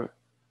recover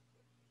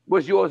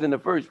what's yours in the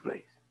first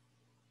place.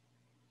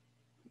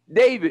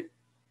 David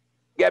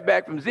got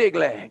back from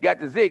Ziklag,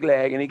 got to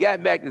Ziklag, and he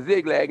got back to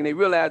Ziklag, and they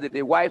realized that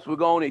their wives were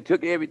gone. They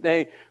took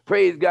everything.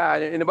 Praise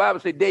God. And the Bible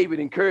said David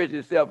encouraged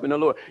himself in the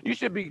Lord. You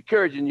should be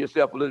encouraging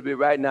yourself a little bit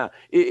right now.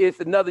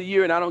 It's another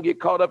year, and I don't get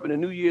caught up in the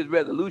New Year's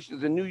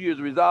resolutions and New Year's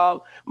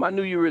resolve. My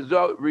New Year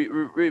resolve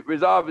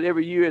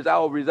every year is I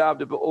will resolve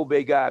to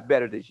obey God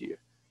better this year.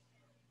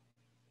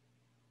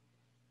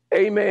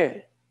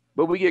 Amen.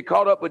 But we get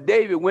caught up with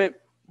David, went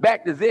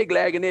back to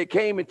Ziklag, and they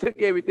came and took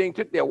everything,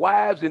 took their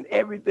wives and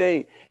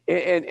everything.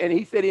 And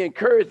he said he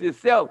encouraged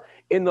himself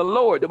in the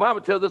Lord. The Bible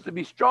tells us to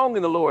be strong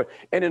in the Lord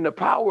and in the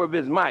power of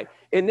his might.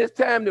 In this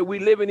time that we're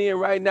living in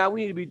right now,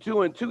 we need to be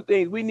doing two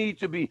things. We need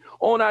to be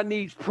on our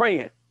knees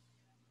praying,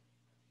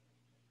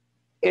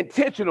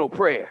 intentional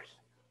prayers,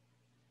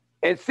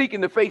 and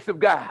seeking the face of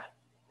God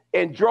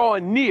and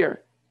drawing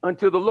near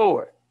unto the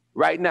Lord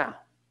right now.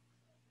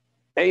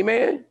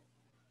 Amen.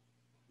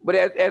 But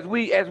as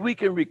we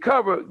can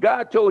recover,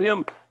 God told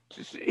him,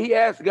 he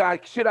asked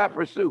God, should I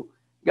pursue?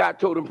 God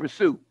told him,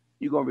 pursue.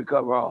 You're going to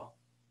recover all.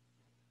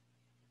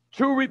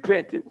 True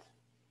repentance,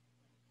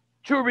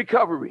 true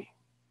recovery,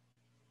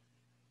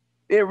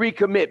 and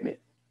recommitment.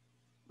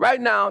 Right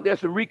now,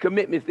 there's some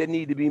recommitments that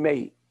need to be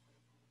made.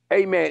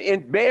 Amen.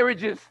 In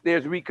marriages,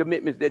 there's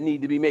recommitments that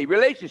need to be made.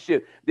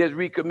 Relationship, there's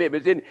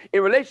recommitments.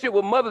 In relationship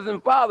with mothers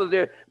and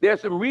fathers,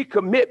 there's some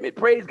recommitment,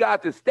 praise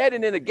God, to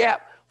standing in the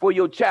gap for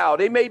your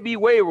child. They may be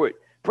wayward.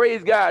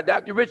 Praise God.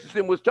 Dr.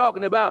 Richardson was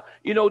talking about,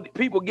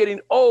 people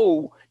getting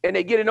old, and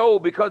they're getting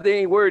old because they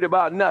ain't worried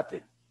about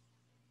nothing.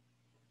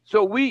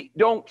 So we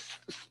don't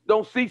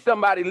see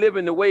somebody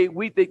living the way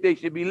we think they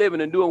should be living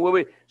and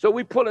doing so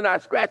we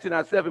scratching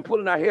ourselves and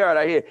pulling our hair out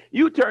of our head.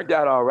 You turned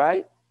out all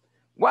right.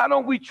 Why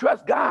don't we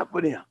trust God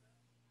for them?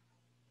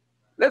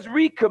 Let's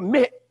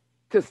recommit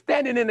to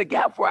standing in the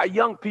gap for our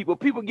young people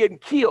getting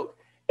killed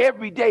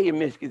every day in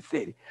Michigan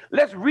City.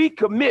 Let's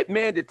recommit,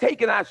 man, to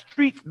taking our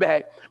streets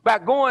back by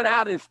going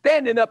out and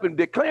standing up and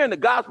declaring the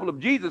gospel of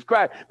Jesus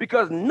Christ,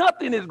 because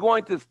nothing is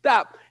going to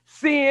stop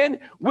sin,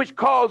 which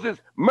causes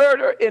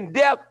murder and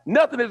death.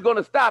 Nothing is going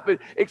to stop it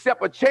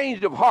except a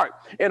change of heart.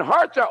 And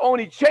hearts are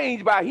only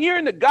changed by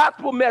hearing the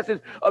gospel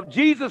message of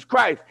Jesus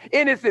Christ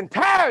in its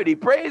entirety,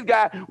 praise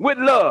God, with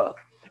love.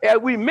 As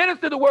we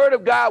minister the word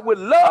of God with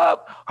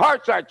love,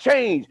 hearts are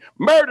changed.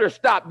 Murder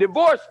stop,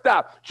 divorce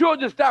stop,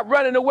 children stop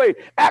running away,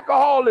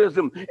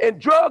 alcoholism and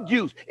drug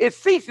use, it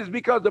ceases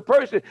because the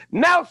person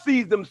now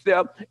sees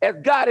themselves as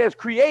God has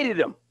created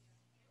them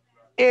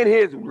in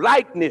his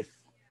likeness.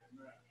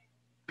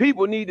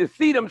 People need to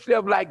see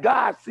themselves like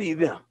God sees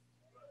them.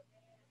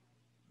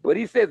 But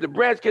he says the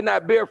branch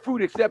cannot bear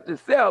fruit except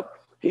itself.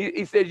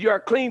 He says, you are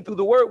clean through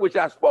the word which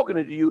I've spoken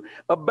unto you.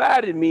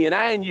 Abide in me, and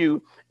I in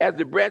you, as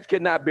the branch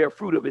cannot bear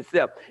fruit of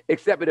itself,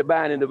 except it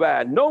abide in the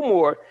vine. No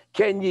more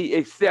can ye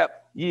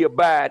except ye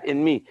abide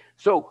in me.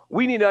 So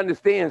we need to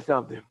understand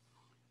something.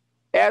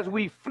 As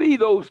we flee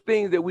those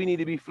things that we need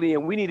to be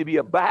fleeing, we need to be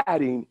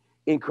abiding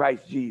in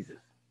Christ Jesus.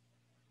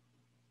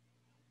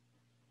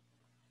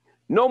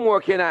 No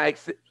more can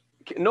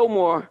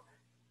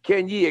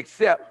ye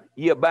except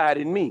ye abide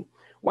in me.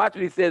 Watch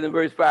what he says in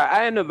verse 5.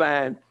 I am the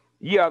vine,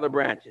 ye are the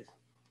branches.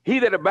 He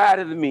that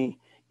abideth in me,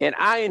 and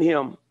I in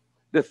him,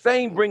 the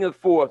same bringeth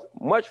forth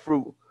much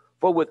fruit.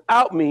 For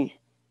without me,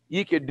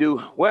 ye could do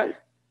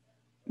what?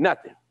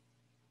 Nothing.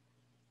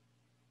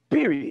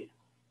 Period.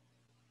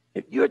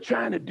 If you're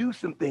trying to do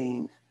some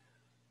things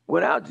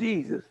without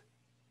Jesus,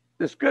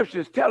 the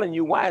scripture is telling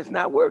you why it's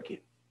not working.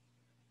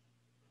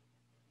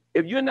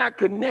 If you're not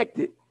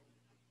connected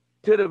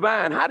to the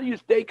vine, how do you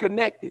stay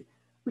connected?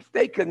 We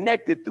stay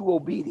connected through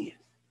obedience.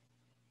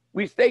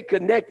 We stay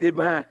connected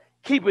by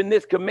keeping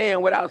this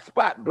command without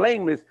spot,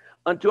 blameless,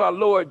 unto our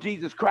Lord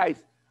Jesus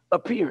Christ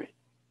appearing.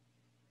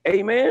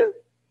 Amen?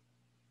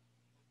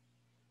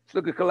 Let's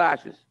look at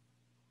Colossians.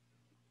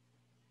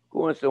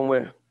 Going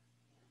somewhere.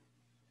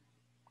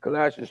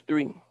 Colossians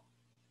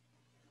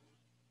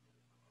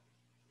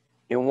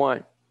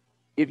 3:1.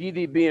 If ye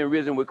be being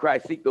risen with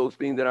Christ, seek those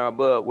things that are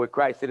above, where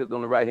Christ sitteth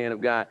on the right hand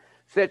of God.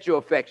 Set your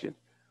affections.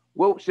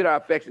 What should our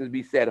affections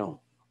be set on?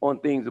 On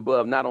things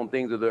above, not on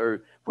things of the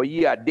earth. For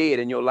ye are dead,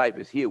 and your life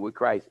is here with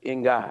Christ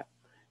in God.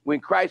 When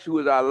Christ, who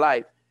is our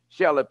life,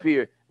 shall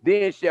appear,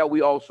 then shall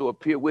we also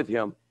appear with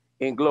him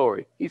in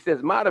glory. He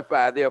says,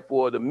 modify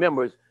therefore the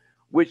members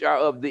which are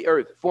of the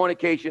earth,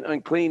 fornication,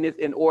 uncleanness,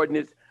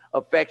 inordinance,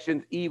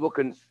 affections, evil,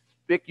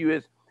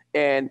 conspicuous,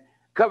 and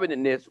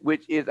covetousness,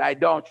 which is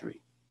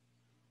idolatry.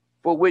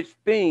 For which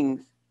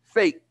things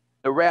sake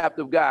the wrath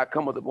of God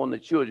cometh upon the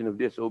children of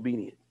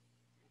disobedience.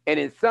 And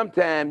in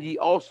sometime ye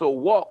also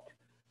walked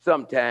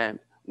sometime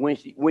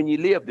when ye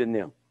lived in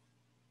them.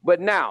 But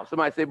now,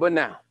 somebody say, but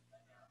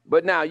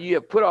now you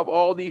have put off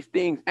all these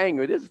things,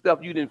 anger. This is stuff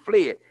you didn't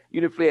fled.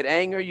 You didn't fled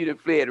anger, you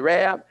didn't fled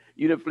wrath,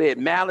 you didn't fled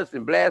malice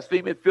and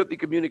blasphemy, filthy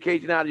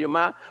communication out of your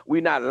mouth.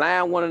 We're not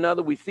lying one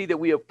another. We see that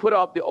we have put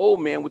off the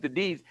old man with the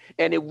deeds,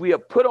 and if we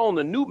have put on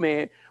the new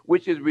man,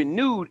 which is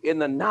renewed in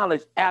the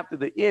knowledge after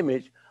the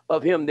image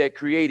of him that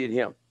created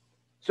him.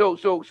 So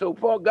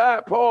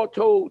Paul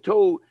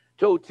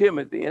told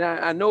Timothy, and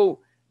I know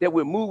that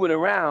we're moving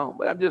around,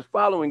 but I'm just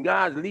following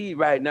God's lead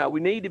right now. We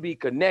need to be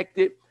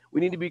connected. We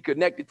need to be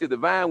connected to the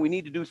vine. We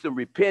need to do some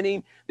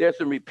repenting. There's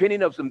some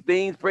repenting of some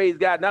things, praise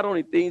God, not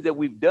only things that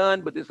we've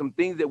done, but there's some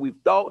things that we've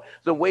thought,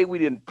 some way we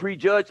didn't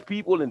prejudge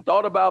people and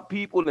thought about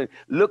people and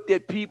looked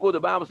at people. The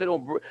Bible said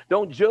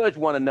don't judge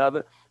one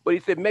another, but he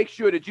said make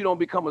sure that you don't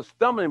become a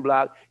stumbling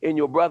block in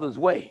your brother's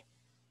way.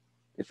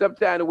 And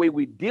sometimes the way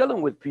we're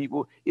dealing with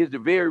people is the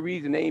very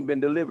reason they ain't been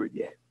delivered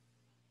yet.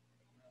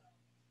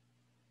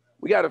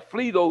 We got to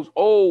flee those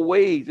old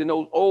ways and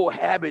those old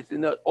habits,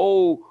 and the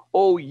old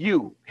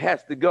you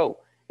has to go.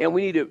 And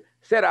we need to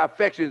set our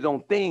affections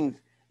on things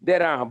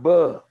that are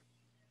above.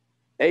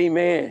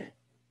 Amen.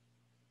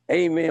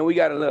 Amen. We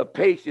got to love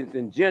patience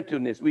and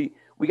gentleness. We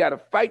got to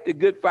fight the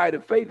good fight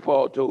of faith,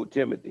 Paul told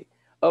Timothy.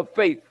 Of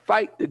faith,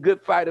 fight the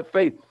good fight of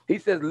faith. He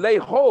says, lay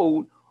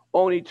hold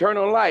on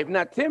eternal life.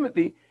 Now,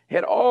 Timothy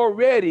had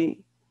already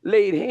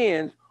laid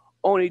hands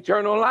on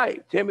eternal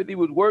life. Timothy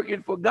was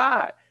working for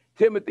God.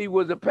 Timothy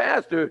was a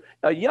pastor,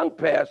 a young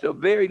pastor, a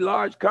very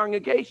large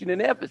congregation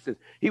in Ephesus.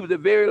 He was a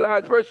very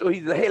large person. So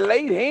he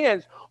laid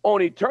hands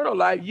on eternal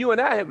life. You and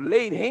I have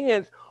laid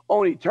hands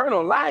on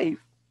eternal life,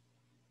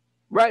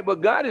 right?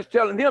 But God is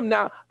telling him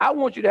now, I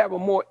want you to have a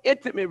more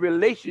intimate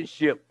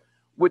relationship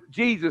with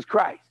Jesus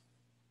Christ.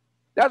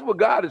 That's what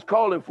God is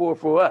calling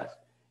for us.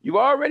 You've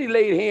already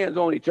laid hands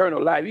on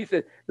eternal life. He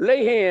said,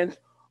 lay hands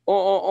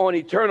on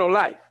eternal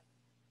life,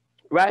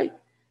 right?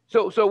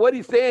 So what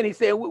he's saying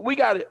we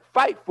got to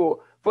fight for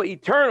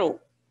eternal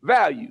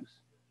values.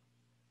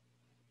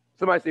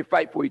 Somebody say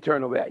fight for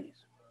eternal values.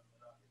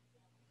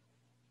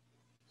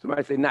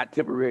 Somebody say not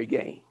temporary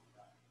gain.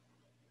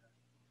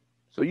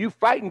 So you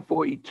fighting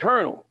for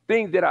eternal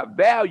things that are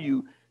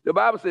valued. The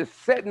Bible says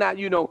set not,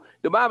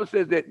 the Bible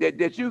says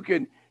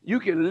that you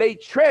can lay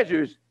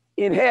treasures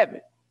in heaven.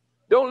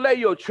 Don't lay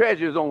your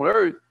treasures on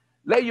earth.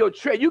 Lay your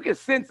treasure. You can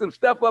send some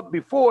stuff up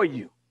before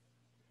you.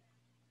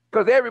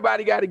 Because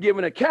everybody got to give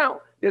an account.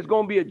 There's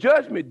going to be a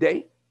judgment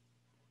day.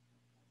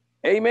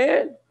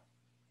 Amen.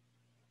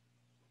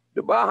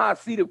 The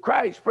Baha seat of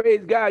Christ,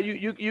 praise God.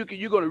 You're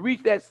going to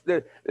reach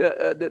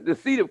the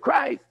seat of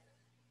Christ.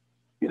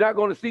 You're not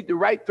going to seek the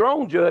right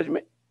throne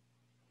judgment.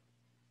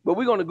 But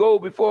we're going to go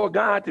before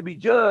God to be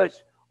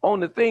judged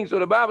on the things. So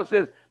the Bible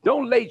says,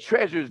 don't lay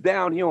treasures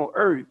down here on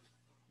earth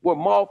where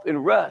moth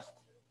and rust.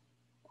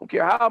 I don't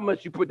care how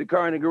much you put the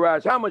car in the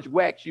garage, how much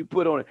wax you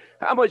put on it,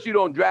 how much you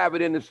don't drive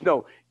it in the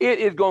snow. It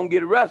is going to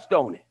get rust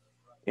on it.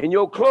 And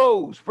your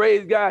clothes,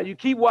 praise God, you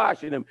keep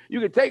washing them. You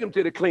can take them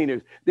to the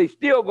cleaners. They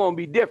still going to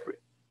be different.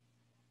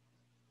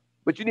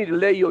 But you need to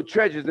lay your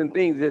treasures in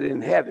things that are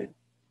in heaven.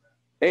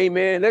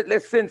 Amen.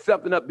 Let's send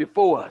something up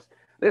before us.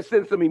 Let's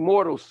send some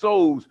immortal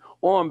souls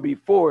on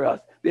before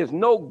us. There's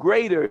no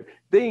greater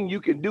thing you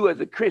can do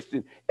as a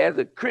Christian,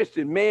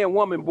 man,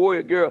 woman, boy,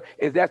 or girl,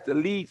 is that's to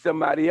lead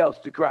somebody else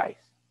to Christ.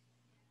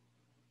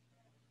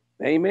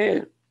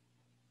 Amen.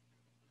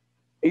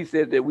 He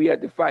says that we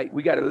have to fight.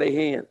 We got to lay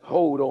hands,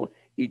 hold on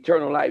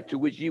eternal life, to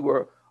which ye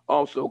were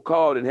also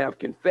called and have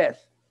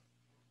confessed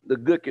the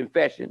good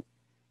confession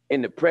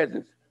in the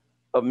presence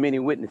of many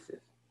witnesses.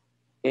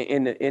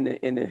 In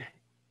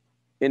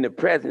the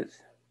presence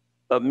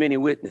of many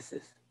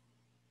witnesses.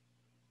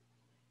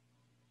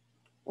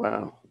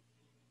 Wow.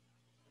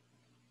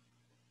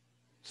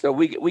 So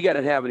we got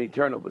to have an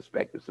eternal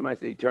perspective. Somebody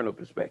say eternal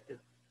perspective.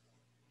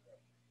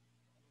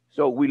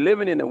 So we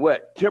living in a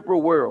what?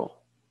 Temporal world,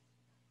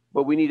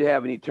 but we need to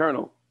have an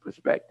eternal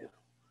perspective.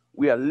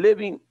 We are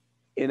living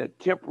in a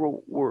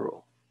temporal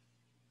world,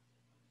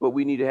 but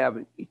we need to have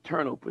an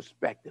eternal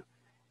perspective.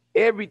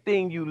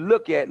 Everything you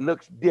look at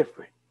looks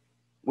different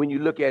when you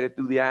look at it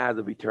through the eyes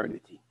of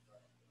eternity.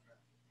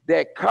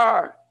 That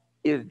car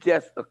is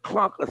just a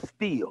clunk of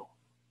steel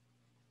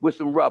with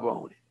some rubber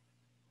on it.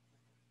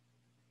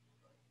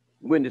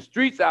 When the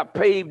streets are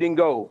paved in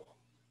gold,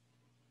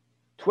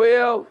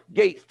 12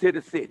 gates to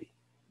the city,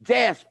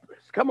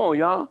 Jaspers. Come on,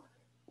 y'all.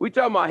 We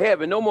talking about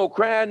heaven. No more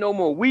crying, no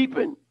more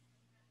weeping.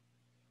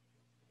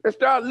 Let's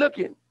start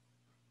looking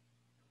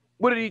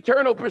with an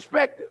eternal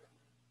perspective.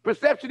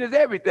 Perception is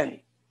everything.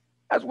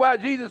 That's why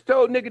Jesus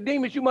told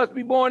Nicodemus, you must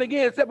be born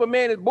again. Except a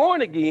man is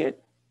born again,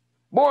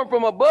 born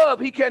from above,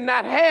 he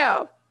cannot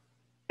have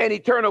an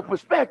eternal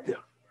perspective.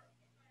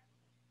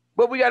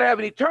 But we got to have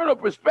an eternal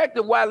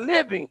perspective while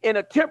living in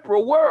a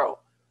temporal world.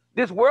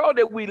 This world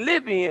that we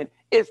live in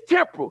is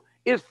temporal.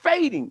 It's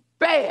fading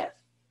fast.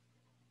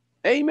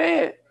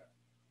 Amen.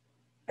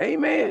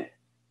 Amen.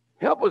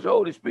 Help us,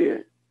 Holy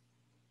Spirit.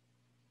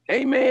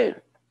 Amen.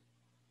 It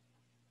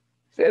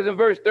says in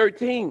verse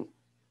 13,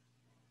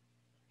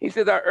 he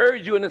says, I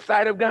urge you in the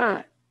sight of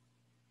God,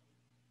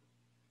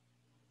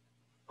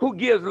 who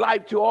gives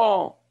life to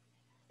all,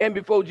 and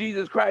before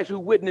Jesus Christ, who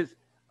witnessed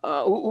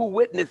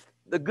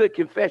the good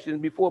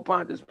confessions before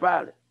Pontius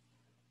Pilate.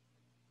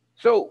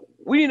 So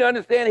we need to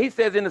understand, he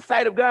says, in the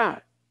sight of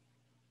God.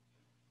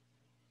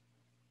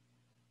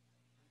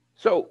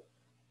 So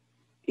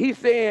he's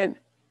saying,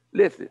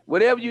 listen,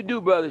 whatever you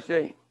do, Brother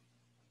Shane,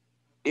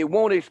 it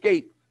won't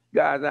escape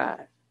God's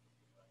eyes.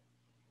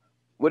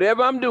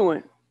 Whatever I'm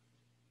doing,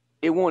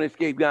 it won't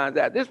escape God's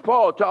eyes. This is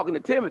Paul talking to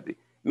Timothy.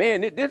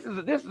 Man, this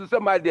is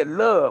somebody that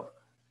loves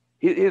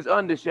his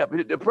under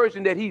shepherd, the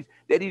person that he's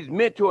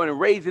mentoring and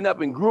raising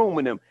up and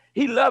grooming him.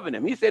 He loving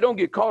him. He said, don't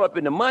get caught up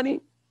in the money.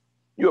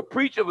 You're a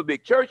preacher of a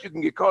big church. You can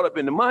get caught up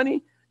in the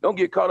money. Don't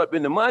get caught up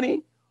in the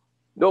money.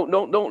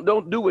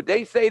 Don't do what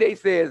they say. They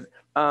says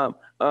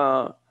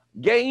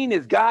gain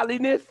is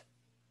godliness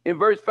in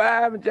verse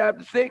 5 in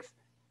chapter 6.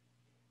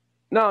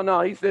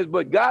 No, he says,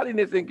 but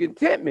godliness and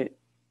contentment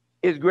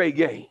is great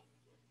gain.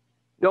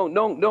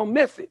 Don't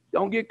miss it.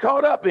 Don't get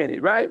caught up in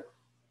it, right?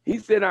 He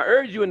said, I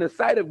urge you in the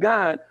sight of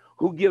God,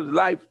 who gives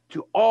life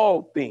to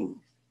all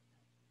things,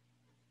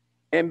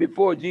 and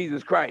before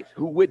Jesus Christ,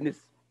 who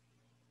witnessed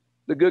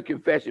the good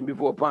confession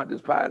before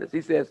Pontius Pilate.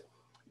 He says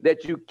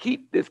that you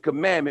keep this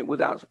commandment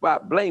without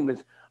spot,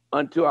 blameless,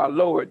 unto our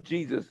Lord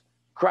Jesus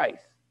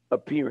Christ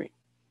appearing.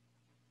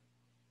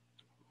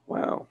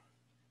 Wow.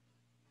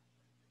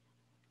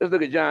 Let's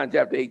look at John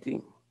chapter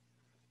 18.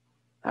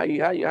 How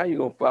you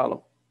gonna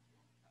follow?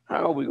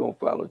 How are we gonna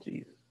follow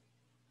Jesus?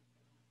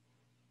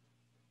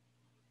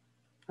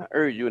 I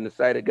urge you in the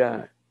sight of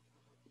God.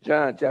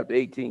 John chapter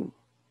 18,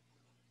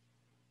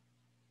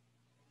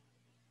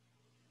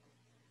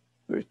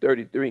 verse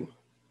 33.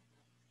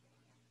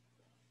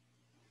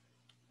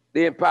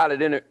 Then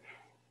Pilate entered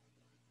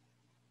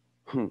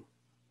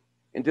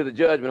into the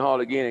judgment hall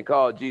again and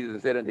called Jesus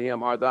and said unto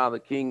him, art thou the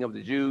king of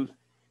the Jews?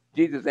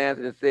 Jesus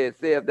answered and said,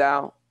 sayest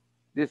thou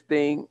this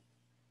thing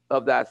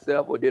of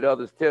thyself, or did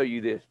others tell you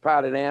this?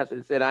 Pilate answered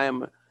and said, I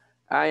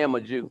am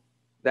a Jew,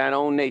 thine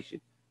own nation,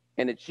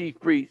 and the chief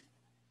priests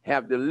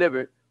have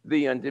delivered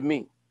thee unto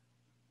me.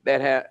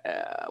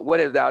 What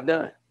hast thou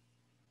done?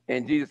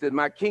 And Jesus said,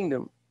 my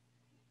kingdom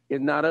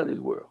is not of this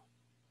world.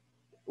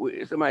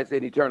 Somebody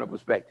said eternal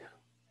perspective.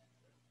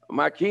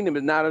 My kingdom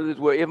is not of this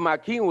world. If my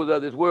kingdom was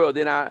of this world,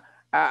 then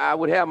I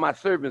would have my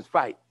servants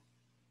fight.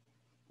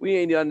 We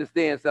ain't to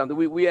understand something.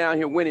 We out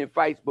here winning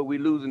fights, but we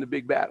losing the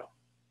big battle.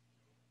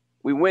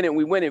 We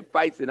winning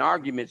fights and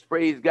arguments.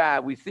 Praise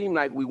God. We seem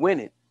like we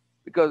winning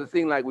because it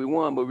seems like we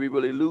won, but we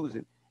really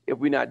losing if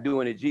we're not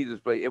doing it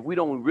Jesus' way. If we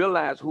don't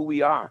realize who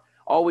we are,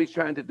 always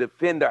trying to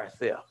defend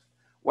ourselves.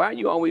 Why are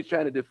you always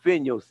trying to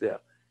defend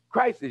yourself?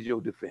 Christ is your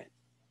defense.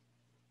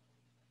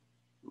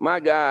 My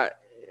God,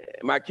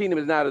 my kingdom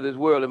is not of this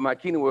world. If my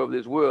kingdom were of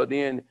this world,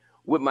 then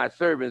would my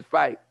servants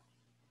fight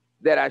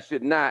that I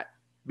should not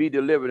be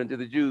delivered unto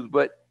the Jews.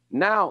 But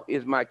now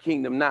is my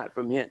kingdom not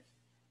from hence.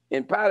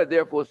 And Pilate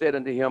therefore said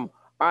unto him,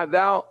 art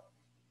thou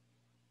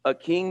a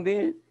king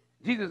then?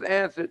 Jesus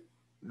answered,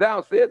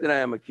 thou said that I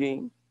am a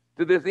king.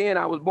 To this end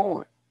I was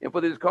born, and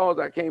for this cause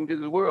I came to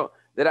this world,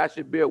 that I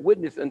should bear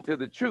witness unto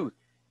the truth.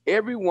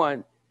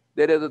 Everyone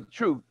that is of the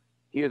truth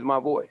hears my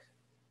voice.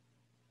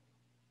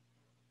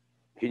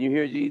 Can you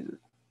hear Jesus?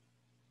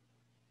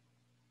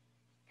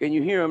 Can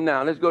you hear him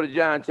now? Let's go to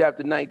John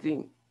chapter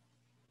 19.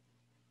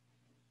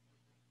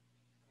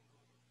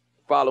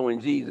 Following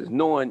Jesus,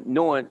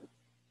 knowing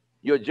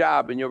your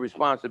job and your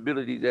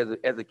responsibilities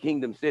as a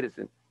kingdom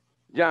citizen.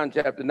 John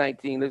chapter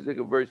 19, let's look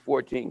at verse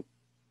 14.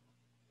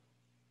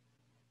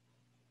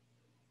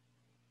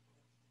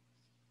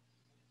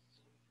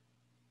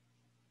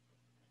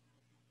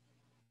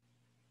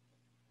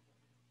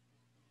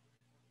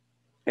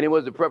 And it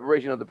was the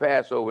preparation of the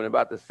Passover in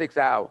about the 6th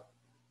hour.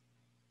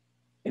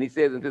 And he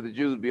says unto the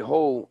Jews,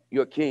 behold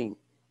your king.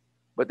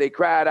 But they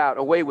cried out,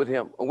 away with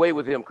him,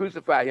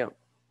 crucify him.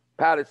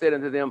 Pilate said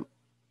unto them,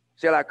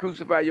 shall I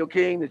crucify your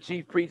king? The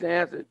chief priests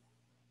answered,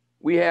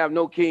 we have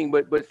no king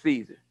but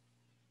Caesar.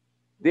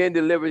 Then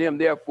delivered him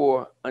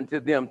therefore unto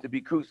them to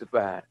be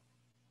crucified.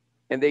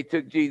 And they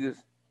took Jesus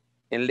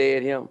and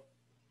led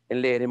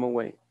him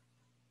away.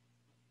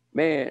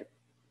 Man,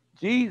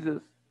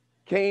 Jesus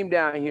came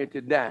down here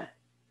to die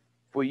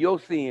for your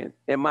sins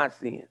and my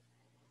sins.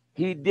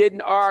 He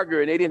didn't argue,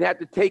 and they didn't have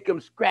to take him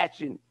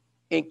scratching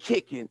and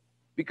kicking,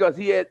 because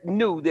he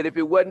knew that if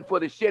it wasn't for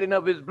the shedding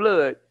of his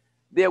blood,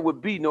 there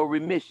would be no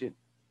remission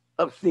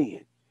of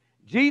sin.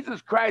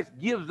 Jesus Christ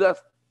gives us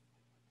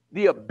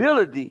the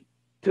ability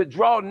to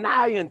draw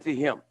nigh unto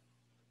him.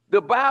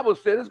 The Bible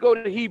says, let's go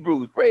to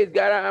Hebrews. Praise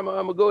God. I'm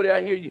going to go there.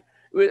 I hear you.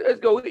 Let's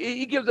go.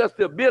 He gives us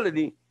the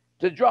ability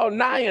to draw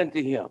nigh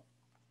unto him.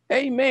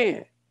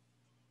 Amen.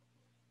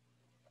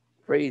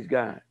 Praise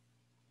God.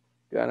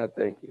 God, I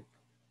thank you.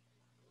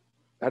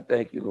 I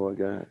thank you, Lord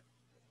God.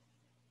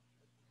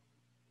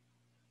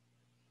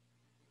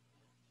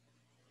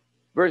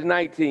 Verse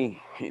 19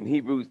 in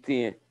Hebrews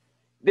 10.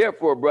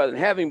 Therefore, brethren,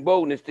 having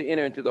boldness to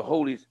enter into the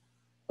holies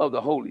of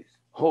the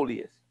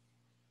holiest.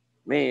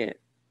 Man,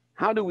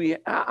 how do we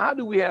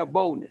have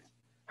boldness?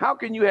 How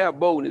can you have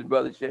boldness,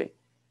 Brother Shay?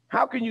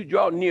 How can you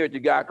draw near to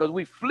God? Because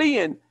we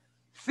fleeing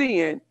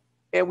sin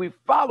and we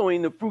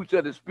following the fruits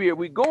of the Spirit.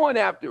 We're going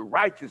after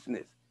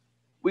righteousness.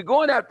 We're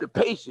going after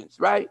patience,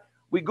 right?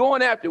 We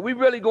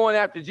really going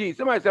after Jesus.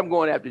 Somebody say, I'm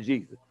going after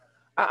Jesus.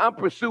 I'm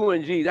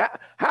pursuing Jesus.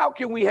 How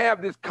can we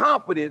have this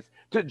confidence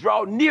to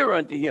draw near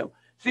unto him?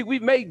 See, we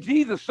made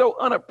Jesus so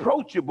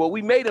unapproachable.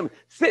 We made him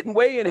sitting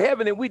way in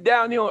heaven and we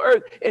down here on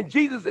earth. And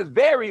Jesus is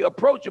very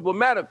approachable.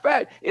 Matter of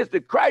fact, it's the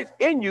Christ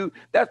in you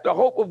that's the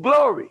hope of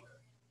glory.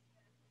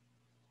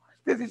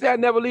 Does he say, I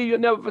never leave you,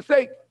 never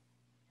forsake?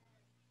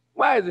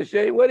 Why is it,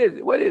 Shane? What is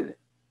it? What is it?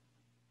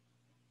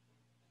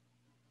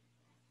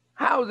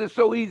 How is it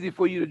so easy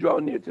for you to draw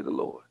near to the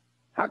Lord?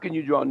 How can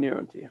you draw near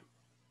unto him?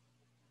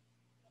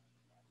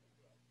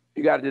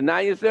 You got to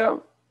deny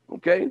yourself,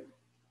 okay?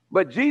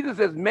 But Jesus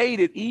has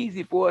made it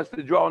easy for us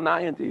to draw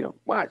nigh unto him.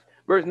 Watch.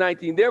 Verse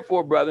 19,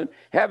 therefore, brethren,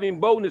 having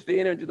boldness to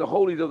enter into the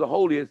holies of the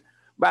holiest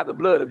by the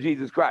blood of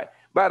Jesus Christ.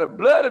 By the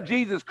blood of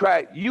Jesus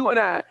Christ, you and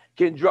I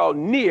can draw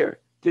near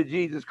to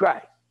Jesus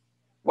Christ.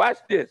 Watch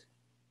this.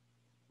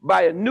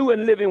 By a new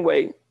and living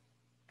way,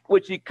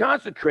 which he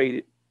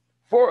consecrated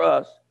for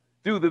us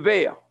through the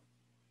veil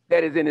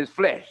that is in his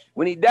flesh.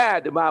 When he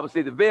died, the Bible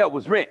says the veil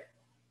was rent.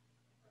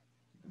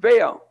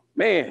 The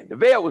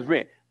veil was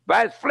rent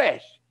by his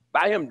flesh.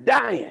 By him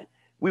dying,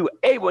 we were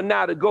able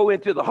now to go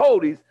into the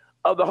holies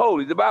of the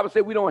holies. The Bible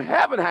said we don't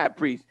have a high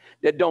priest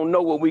that don't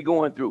know what we're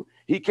going through.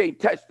 He can't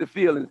touch the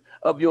feelings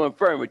of your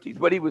infirmities,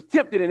 but he was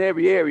tempted in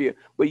every area,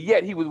 but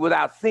yet he was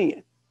without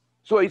sin.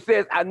 So he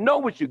says, I know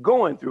what you're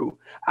going through.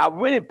 I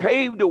went and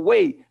paved the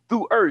way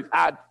through earth.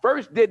 I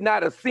first did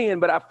not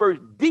ascend, but I first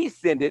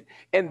descended,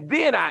 and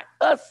then I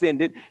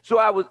ascended. So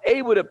I was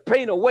able to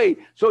paint a way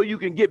so you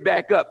can get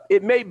back up.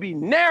 It may be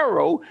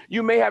narrow.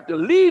 You may have to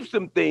leave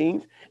some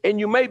things, and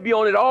you may be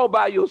on it all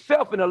by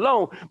yourself and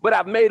alone, but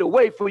I've made a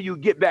way for you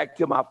to get back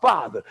to my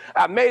Father.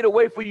 I made a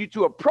way for you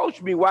to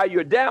approach me while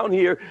you're down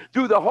here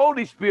through the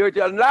Holy Spirit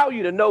to allow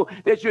you to know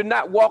that you're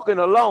not walking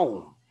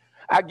alone.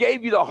 I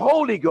gave you the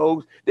Holy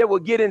Ghost that will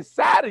get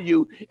inside of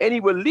you, and he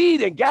will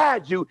lead and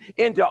guide you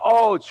into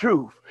all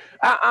truth.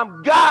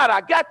 I'm God.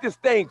 I got this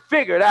thing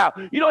figured out.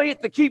 You don't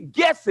have to keep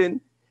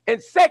guessing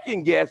and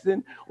second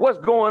guessing what's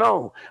going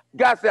on.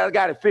 God said, I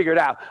got it figured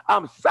out.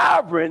 I'm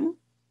sovereign.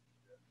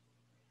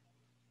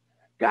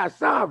 God's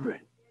sovereign.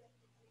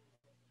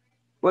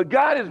 But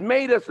God has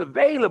made us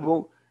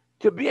available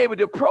to be able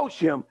to approach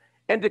him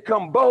and to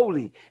come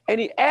boldly.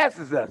 And he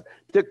asks us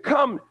to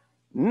come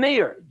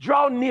near,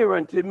 draw near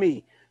unto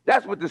me.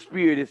 That's what the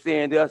Spirit is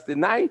saying to us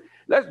tonight.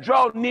 Let's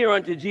draw near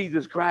unto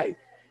Jesus Christ.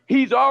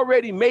 He's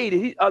already made it.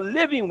 He's a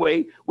living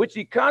way, which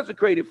he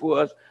consecrated for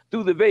us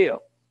through the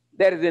veil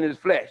that is in his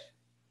flesh.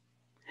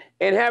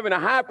 And having a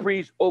high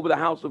priest over the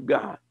house of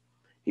God.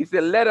 He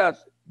said, let us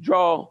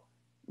draw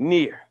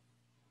near.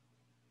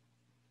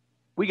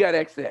 We got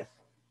access.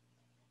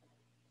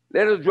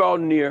 Let us draw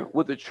near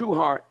with a true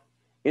heart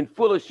in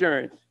full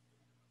assurance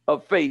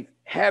of faith,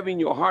 having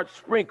your heart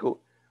sprinkled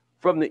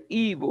from the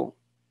evil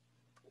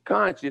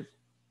conscience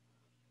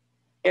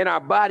and our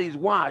bodies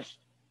washed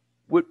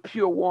with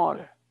pure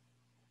water.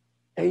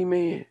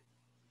 Amen.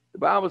 The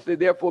Bible said,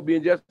 therefore,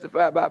 being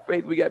justified by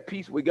faith, we got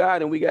peace with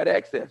God and we got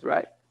access,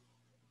 right?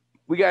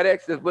 We got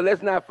access, but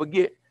let's not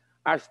forget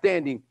our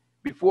standing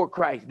before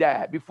Christ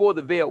died, before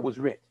the veil was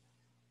rent.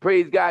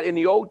 Praise God. In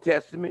the Old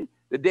Testament,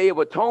 the Day of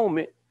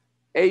Atonement,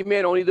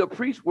 amen, only the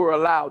priests were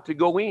allowed to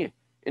go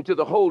into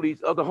the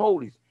holies of the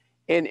holies.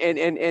 And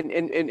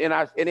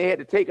they had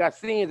to take our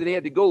sins and they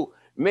had to go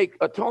make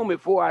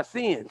atonement for our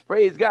sins.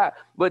 Praise God.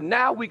 But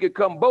now we could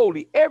come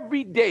boldly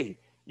every day.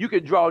 you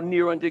can draw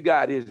near unto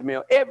God,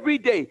 Ismael. Every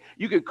day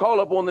you can call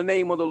upon the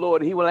name of the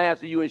Lord, and he will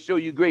answer you and show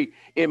you great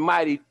and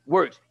mighty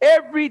works.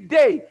 Every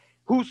day,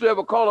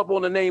 whosoever call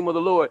upon the name of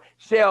the Lord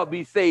shall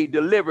be saved,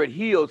 delivered,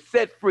 healed,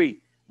 set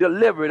free,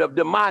 delivered of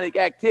demonic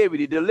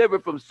activity,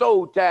 delivered from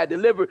soul tie,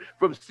 delivered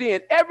from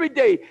sin. Every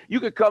day you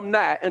can come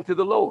nigh unto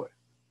the Lord.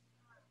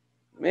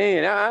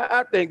 Man,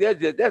 I think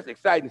that's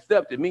exciting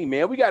stuff to me,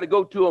 man. We got to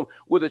go to him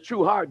with a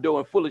true heart, though,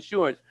 and full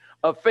assurance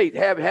of faith,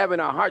 having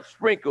our hearts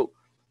sprinkled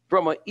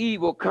from an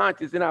evil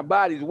conscience and our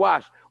bodies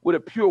washed with a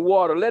pure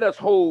water. Let us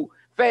hold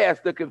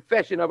fast the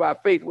confession of our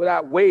faith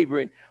without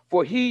wavering,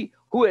 for he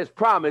who has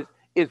promised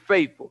is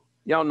faithful.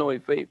 Y'all know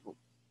he's faithful.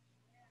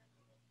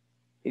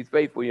 He's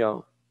faithful,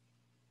 y'all.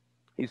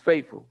 He's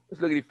faithful.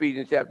 Let's look at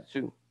Ephesians chapter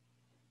 2.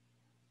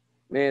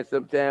 Man,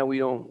 sometimes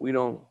we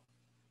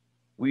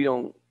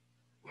don't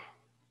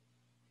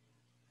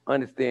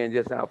understand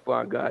just how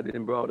far God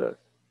has brought us,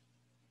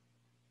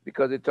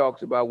 because it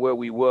talks about where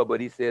we were, but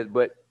he says,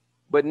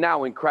 but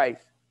now in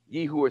Christ,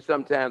 ye who are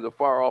sometimes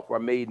afar off are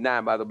made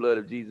nigh by the blood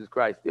of Jesus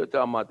Christ. Still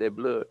talking about that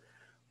blood.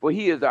 For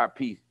he is our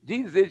peace.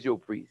 Jesus is your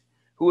priest,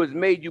 who has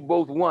made you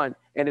both one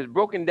and has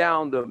broken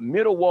down the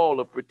middle wall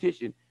of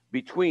partition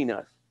between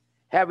us,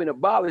 having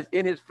abolished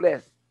in his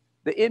flesh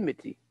the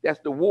enmity. That's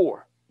the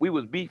war. We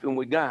was beefing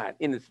with God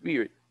in the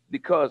spirit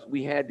because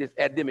we had this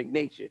Adamic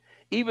nature.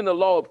 Even the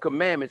law of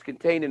commandments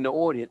contained in the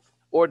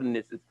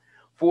ordinances,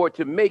 for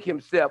to make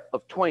himself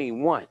of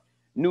twain one,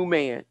 new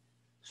man,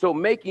 so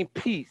making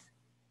peace,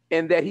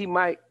 and that he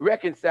might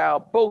reconcile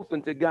both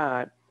unto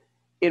God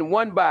in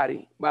one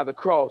body by the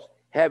cross,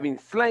 having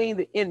slain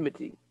the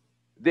enmity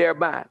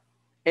thereby,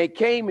 and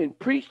came and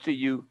preached to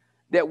you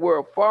that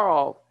were far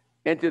off,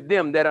 and to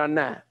them that are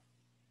nigh.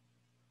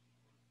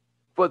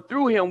 For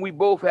through him we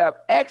both have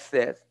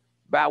access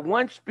by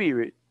one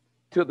Spirit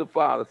to the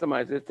Father.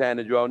 Somebody says it's time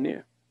to draw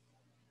near.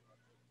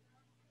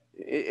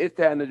 It's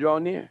time to draw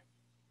near.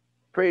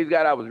 Praise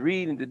God. I was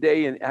reading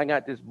today, and I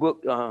got this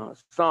book,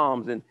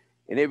 Psalms, and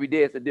every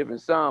day it's a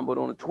different psalm, but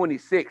on the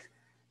 26th,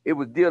 it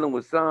was dealing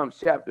with Psalms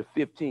chapter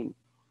 15.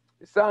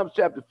 Psalms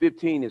chapter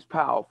 15 is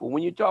powerful.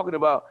 When you're talking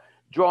about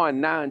drawing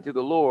nigh to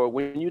the Lord,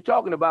 when you're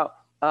talking about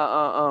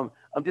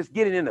I'm just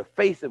getting in the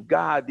face of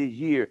God this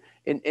year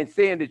and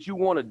saying that you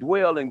want to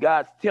dwell in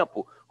God's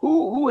temple.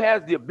 Who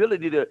has the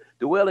ability to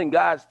dwell in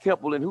God's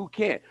temple and who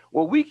can't?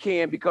 Well, we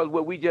can, because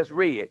what we just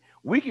read.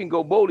 We can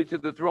go boldly to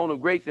the throne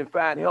of grace and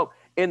find help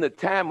in the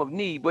time of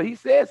need. But he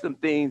says some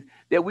things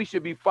that we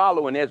should be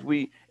following as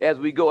we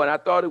go. And I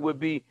thought it would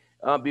be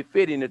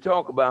befitting to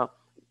talk about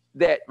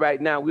that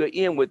right now. We're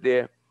in with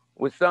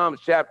Psalms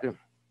chapter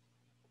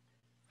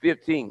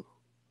 15.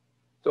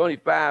 It's only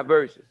 5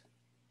 verses.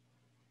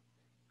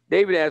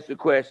 David asked the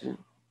question.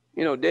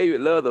 You know, David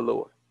loved the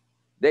Lord.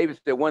 David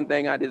said, one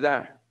thing I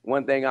desire,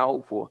 one thing I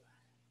hope for,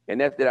 and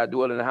that's that I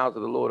dwell in the house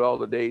of the Lord all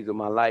the days of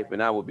my life,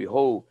 and I will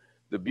behold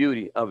the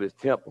beauty of his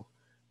temple.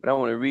 But I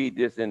want to read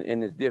this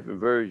in this different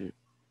version.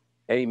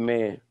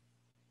 Amen.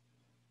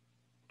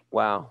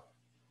 Wow.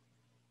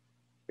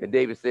 And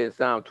David said,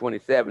 Psalm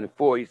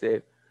 27:4, he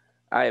said,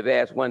 I have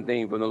asked one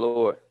thing from the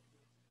Lord.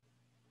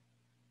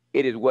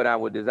 It is what I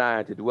would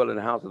desire, to dwell in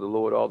the house of the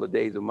Lord all the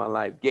days of my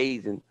life,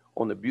 gazing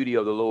on the beauty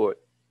of the Lord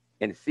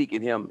and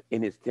seeking him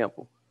in his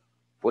temple.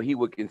 For he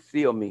would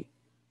conceal me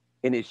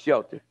in his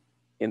shelter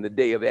in the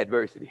day of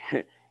adversity.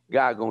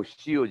 God gonna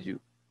shield you.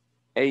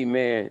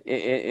 Amen.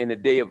 In the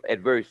day of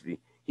adversity,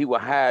 he will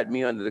hide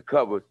me under the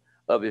covers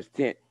of his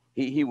tent.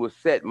 He will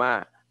set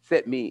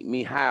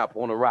me high up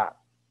on a rock.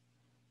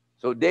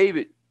 So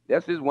David,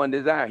 that's his one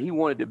desire. He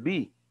wanted to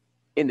be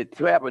in the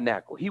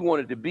tabernacle. He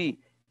wanted to be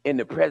in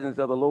the presence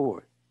of the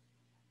Lord.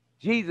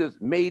 Jesus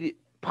made it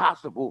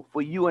possible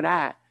for you and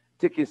I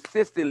to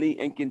consistently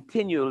and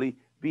continually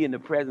be in the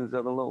presence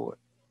of the Lord.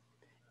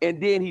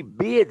 And then he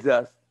bids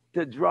us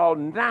to draw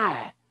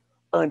nigh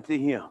unto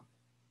him.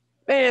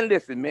 Man,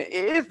 listen, man,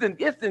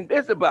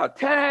 it's about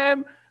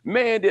time,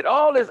 man, that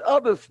all this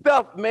other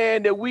stuff,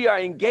 man, that we are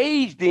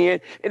engaged in,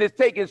 and it's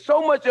taking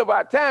so much of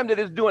our time that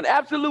it's doing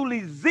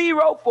absolutely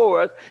zero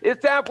for us.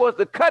 It's time for us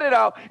to cut it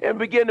out and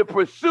begin to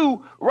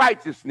pursue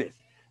righteousness.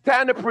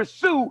 Time to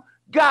pursue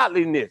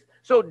godliness.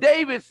 So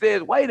David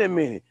says, wait a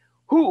minute,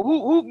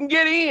 who can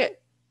get in?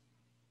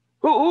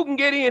 Who can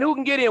get in? Who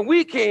can get in?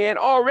 We can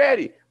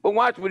already. But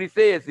watch what he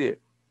says here.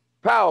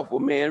 Powerful,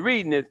 man,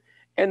 reading this.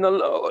 And the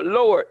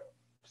Lord,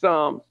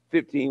 Psalms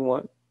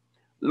 15:1,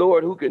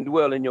 Lord, who can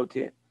dwell in your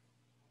tent?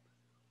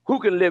 Who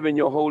can live in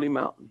your holy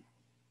mountain?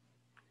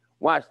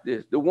 Watch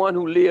this. The one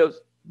who lives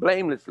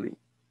blamelessly,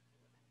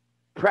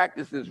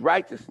 practices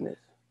righteousness,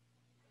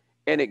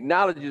 and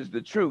acknowledges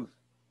the truth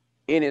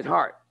in his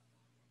heart.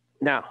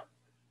 Now,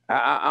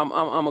 I'm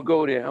gonna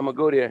go there. I'm gonna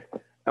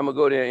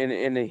go there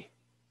in the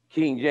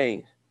King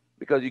James,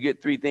 because you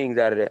get 3 things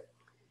out of that.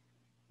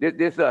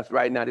 This us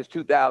right now. This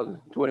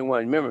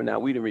 2021. Remember now,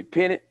 we done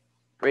repented.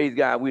 Praise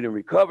God, we done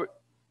recovered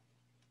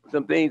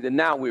some things, and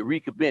now we're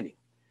recommitting.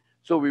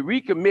 So we're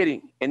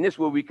recommitting, and this is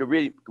what we're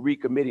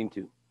recommitting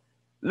to.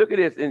 Look at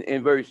this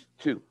in verse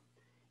 2.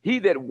 He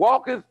that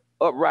walketh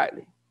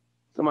uprightly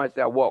Somebody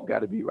say, our walk got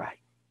to be right.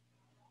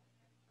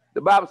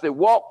 The Bible said,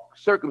 walk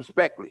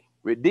circumspectly,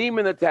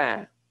 redeeming the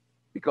time,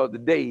 because the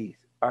days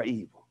are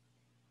evil.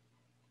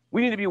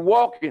 We need to be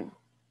walking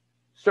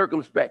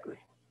circumspectly.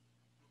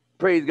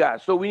 Praise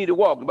God. So we need to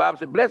walk. The Bible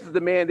said, blessed is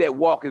the man that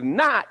walketh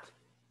not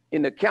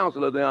in the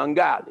counsel of the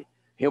ungodly.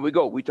 Here we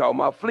go. We talking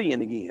about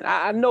fleeing again.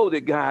 I know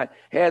that God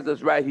has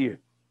us right here.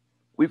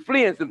 We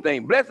fleeing some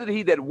things. Blessed is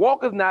he that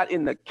walketh not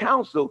in the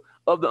counsel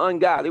of the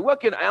ungodly. What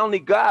can only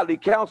godly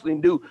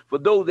counseling do for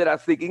those that are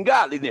seeking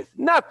godliness?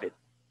 Nothing.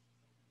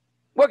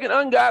 What can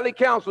ungodly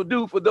counsel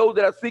do for those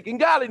that are seeking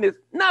godliness?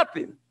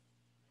 Nothing.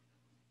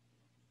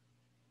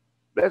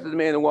 Blessed is the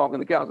man that walk in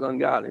the counsel of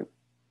ungodly,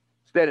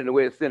 standing in the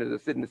way of sinners, or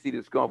sitting in the seat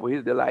of scornful.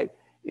 His delight,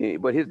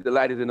 but his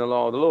delight is in the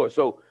law of the Lord.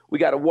 So we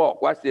got to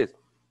walk. Watch this.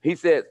 He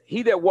says,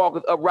 he that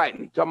walketh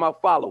uprightly, talking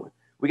about following.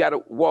 We got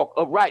to walk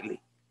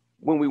uprightly.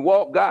 When we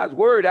walk God's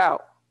word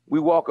out, we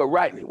walk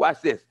uprightly.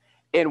 Watch this.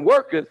 And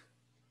worketh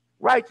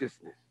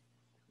righteousness.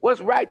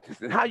 What's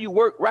righteousness? How you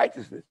work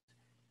righteousness?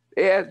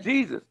 They asked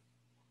Jesus,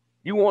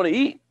 you want to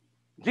eat?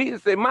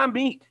 Jesus said, my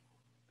meat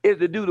is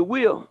to do the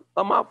will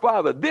of my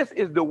Father. This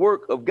is the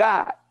work of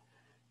God.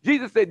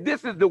 Jesus said,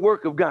 this is the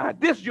work of God.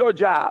 This is your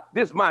job.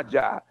 This is my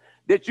job.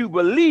 That you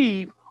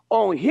believe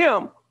on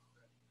him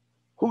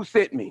who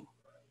sent me.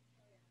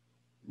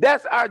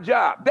 That's our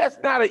job. That's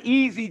not an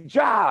easy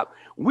job.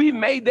 We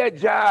made that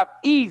job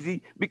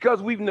easy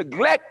because we've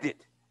neglected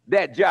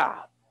that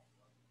job.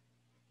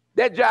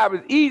 That job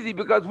is easy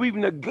because we've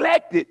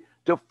neglected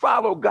to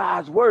follow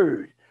God's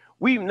word.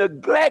 We've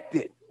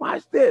neglected,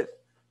 watch this,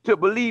 to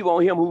believe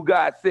on him who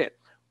God sent.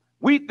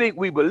 We think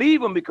we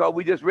believe him because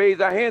we just raise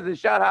our hands and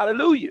shout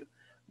hallelujah.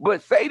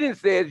 But Satan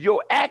says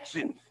your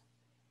actions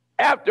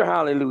after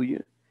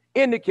hallelujah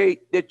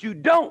indicate that you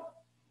don't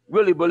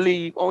really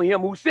believe on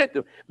him who sent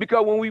them.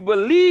 Because when we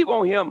believe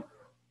on him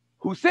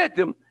who sent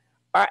them,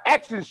 our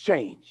actions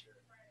change.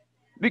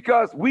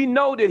 Because we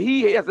know that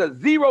he has a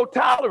zero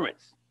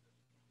tolerance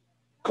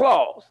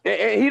clause,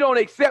 and he don't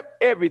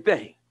accept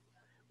everything.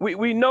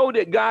 We know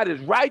that God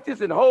is righteous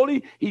and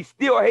holy. He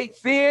still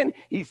hates sin.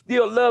 He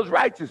still loves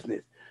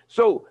righteousness.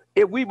 So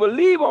if we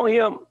believe on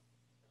him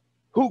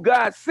who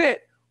God sent,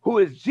 who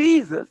is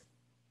Jesus,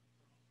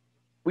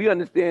 we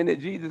understand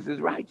that Jesus is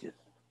righteous.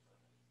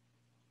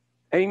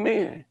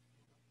 Amen.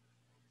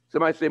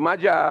 Somebody say, my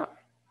job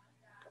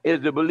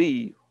is to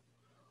believe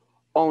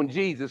on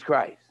Jesus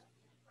Christ.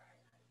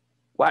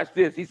 Watch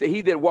this. He said,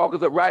 he that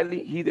walketh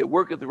uprightly, he that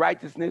worketh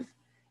righteousness,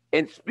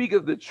 and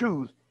speaketh the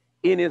truth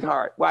in his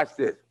heart. Watch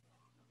this.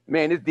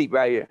 Man, it's deep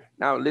right here.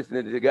 Now I'm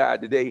listening to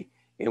God today,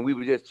 and we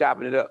were just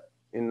chopping it up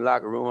in the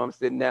locker room. I'm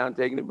sitting down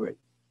taking a break.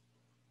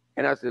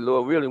 And I said,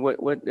 Lord, really,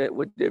 what that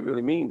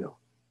really mean, though?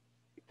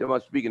 Talking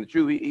about speaking the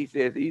truth, he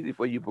says, it's easy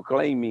for you to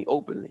proclaim me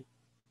openly.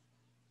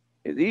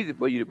 It's easy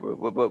for you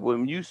to, but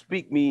when you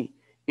speak me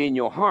in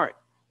your heart,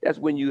 that's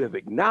when you have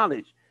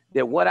acknowledged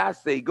that what I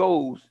say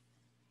goes,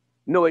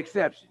 no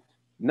exceptions,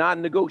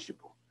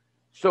 non-negotiable.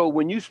 So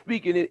when you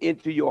speaking it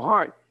into your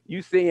heart,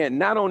 you saying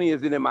not only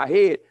is it in my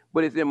head,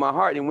 but it's in my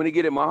heart. And when it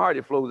get in my heart,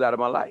 it flows out of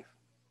my life.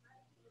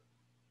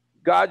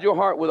 Guard your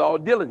heart with all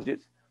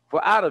diligence,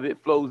 for out of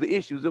it flows the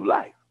issues of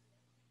life.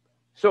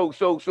 So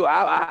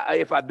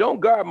if I don't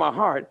guard my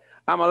heart,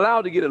 I'm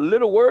allowed to get a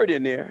little word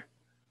in there,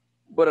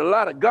 but a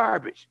lot of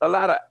garbage, a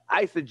lot of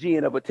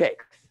isogen of a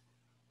text,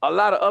 a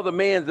lot of other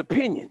man's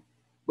opinion.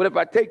 But if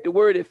I take the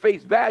word at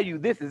face value,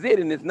 this is it,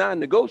 and it's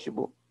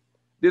non-negotiable.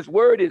 This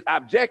word is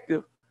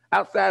objective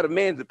outside of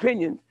man's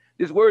opinion.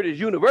 This word is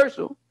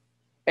universal,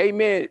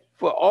 amen,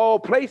 for all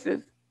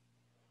places.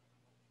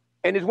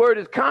 And his word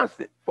is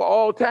constant for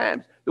all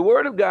times. The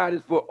word of God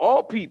is for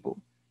all people,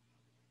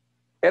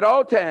 at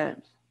all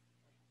times,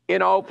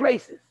 in all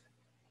places.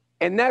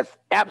 And that's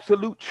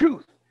absolute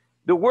truth.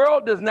 The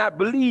world does not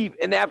believe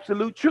in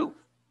absolute truth.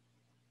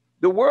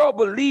 The world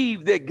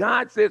believes that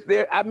God says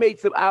I'll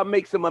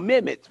make some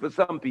amendments for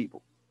some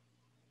people.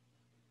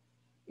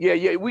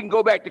 Yeah, we can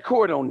go back to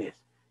court on this.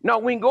 No,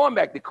 we ain't going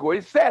back to court.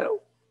 It's settled.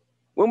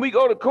 When we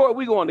go to court,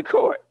 we go to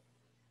court.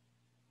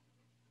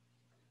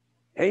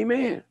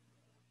 Amen.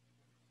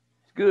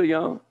 It's good,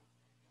 y'all.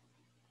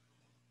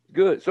 It's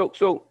good.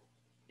 So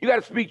you got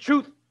to speak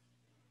truth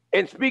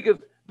and speak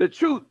of the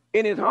truth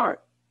in his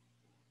heart.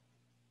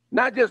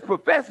 Not just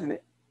professing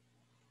it,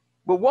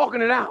 but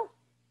walking it out.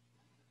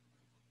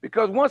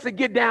 Because once it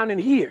get down in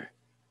here,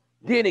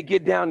 then it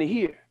get down to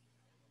here.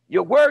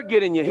 Your word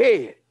get in your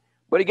head,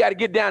 but it got to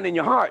get down in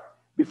your heart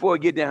before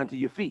it get down to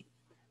your feet.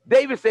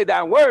 David said,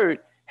 thy word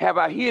have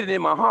I hidden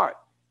in my heart,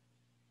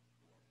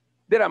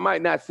 that I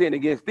might not sin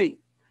against thee.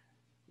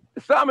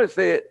 The psalmist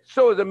said,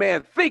 so as a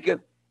man thinketh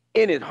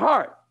in his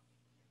heart,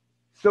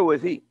 so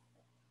is he.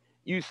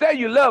 You say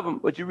you love him,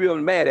 but you're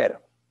really mad at him.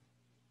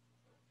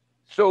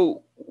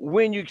 So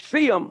when you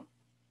see him,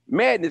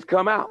 madness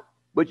come out,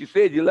 but you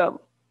said you love him.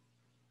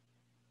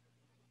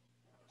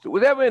 So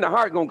whatever in the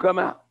heart gonna come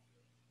out.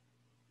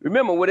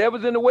 Remember,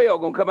 whatever's in the well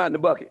gonna come out in the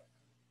bucket.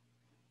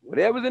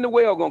 Whatever's in the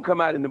well gonna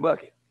come out in the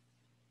bucket.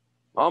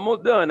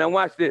 Almost done. Now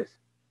watch this.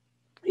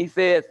 He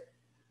says,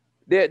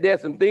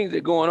 there's some things that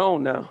are going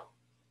on now.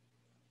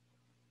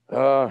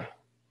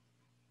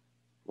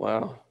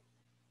 Wow.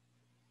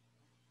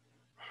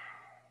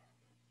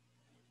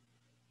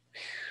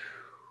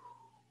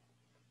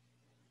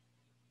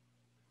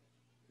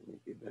 Let me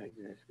get back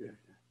to that scripture.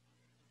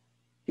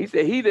 He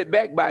said, he that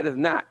backbiteth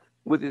not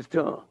with his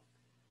tongue.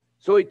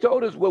 So he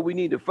told us what we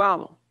need to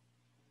follow,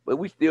 but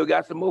we still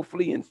got some more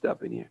fleeing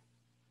stuff in here.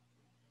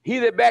 He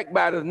that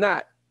backbiteth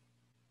not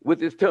with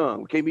his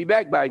tongue. We can't be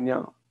backbiting,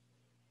 y'all.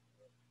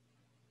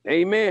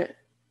 Amen.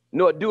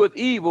 Nor doeth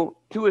evil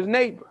to his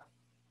neighbor.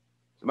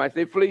 Somebody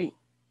say flee.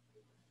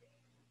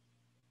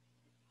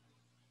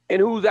 In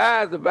whose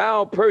eyes a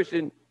vile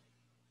person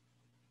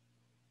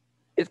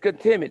is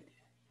contemned,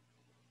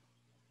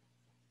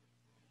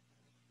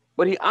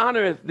 but he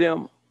honoreth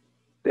them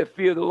that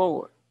fear the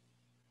Lord.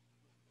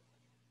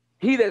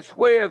 He that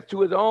sweareth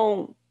to his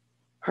own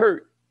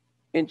hurt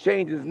and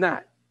changes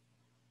not.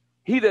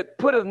 He that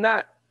putteth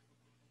not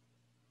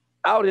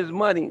out his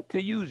money to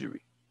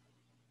usury.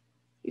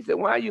 He said,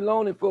 why are you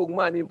loaning folk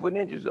money and putting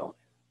interest on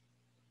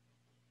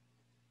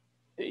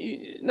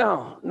it?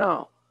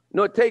 No.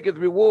 Nor taketh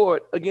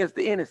reward against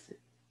the innocent.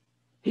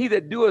 He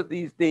that doeth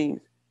these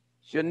things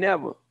shall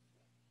never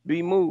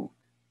be moved.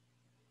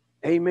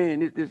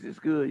 Amen. This is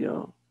good,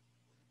 y'all.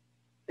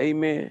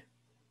 Amen.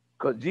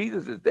 Because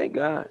Jesus is, thank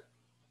God,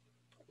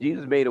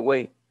 Jesus made a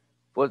way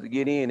for us to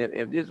get in.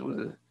 If this was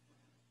a,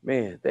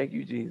 man, thank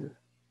you, Jesus,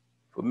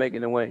 for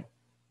making a way.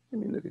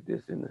 Let me look at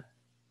this in the,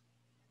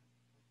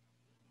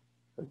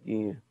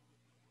 again.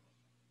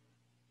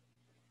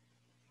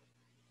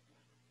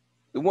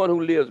 The one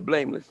who lives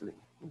blamelessly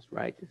is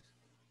righteous.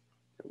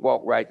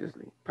 Walk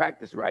righteously.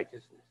 Practice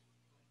righteousness.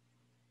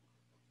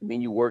 I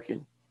mean, you're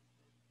working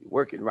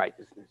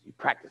righteousness. You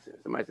practice it.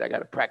 Somebody say, I got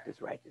to practice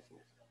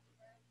righteousness.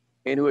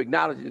 And who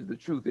acknowledges the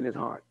truth in his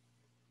heart.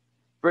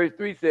 Verse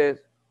 3 says,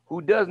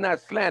 who does not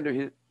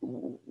slander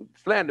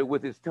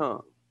with his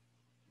tongue.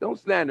 Don't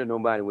slander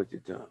nobody with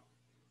your tongue.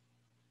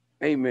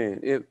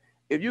 Amen.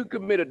 If you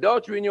commit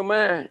adultery in your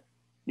mind,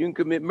 you can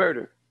commit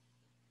murder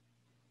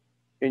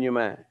in your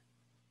mind.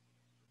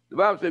 The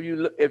Bible says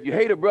if you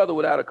hate a brother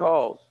without a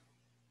cause,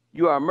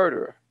 you are a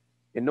murderer,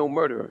 and no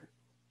murderer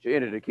shall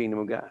enter the kingdom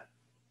of God.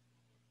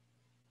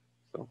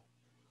 So,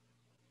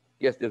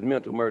 yes, there's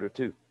mental murder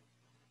too.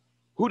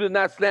 Who does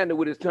not slander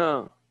with his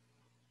tongue?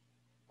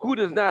 Who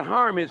does not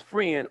harm his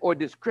friend or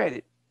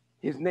discredit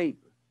his neighbor?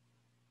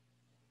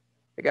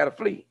 They got to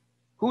flee.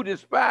 Who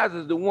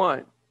despises the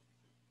one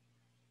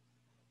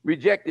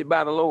rejected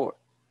by the Lord,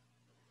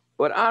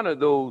 but honor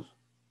those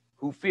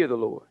who fear the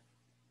Lord,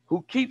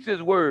 who keeps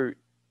his word,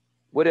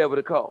 whatever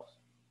the cost.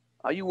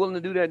 Are you willing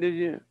to do that this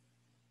year?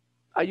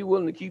 Are you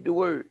willing to keep the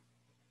word,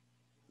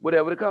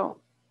 whatever the cost?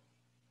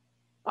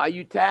 Are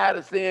you tired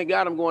of saying,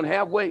 God, I'm going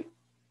halfway?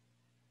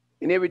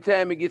 And every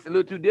time it gets a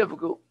little too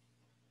difficult,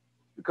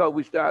 because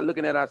we start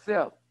looking at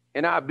ourselves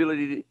and our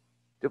ability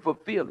to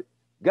fulfill it.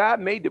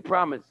 God made the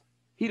promise.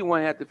 He didn't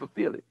want to have to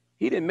fulfill it.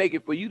 He didn't make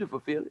it for you to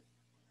fulfill it.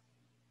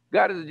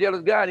 God is a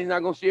jealous God. He's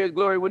not going to share his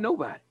glory with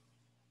nobody.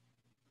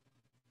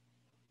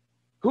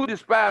 Who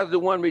despises the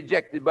one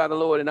rejected by the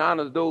Lord and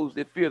honors those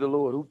that fear the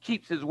Lord, who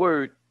keeps his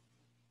word,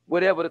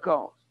 whatever the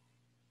cost.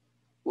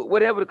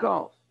 Whatever the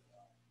cost.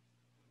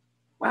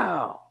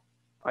 Wow.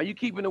 Are you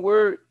keeping the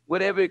word,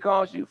 whatever it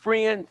costs you?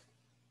 Friends,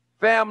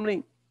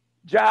 family,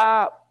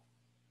 job.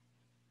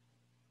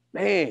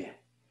 Man,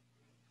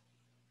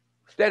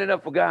 standing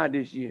up for God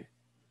this year.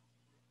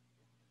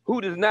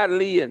 Who does not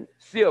lend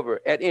silver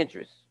at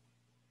interest,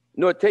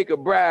 nor take a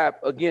bribe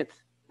against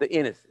the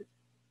innocent?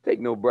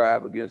 Take no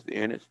bribe against the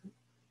innocent.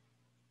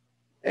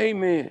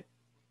 Amen.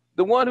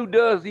 The one who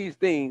does these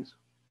things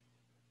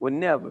will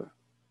never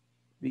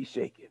be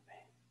shaken, man.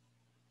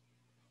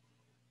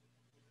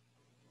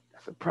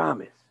 That's a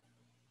promise.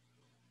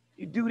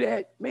 You do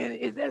that, man,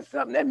 is that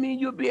something? That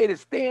means you'll be able to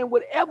stand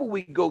whatever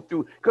we go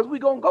through, because we're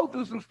going to go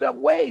through some stuff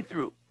way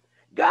through.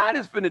 God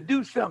is finna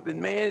do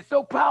something, man. It's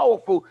so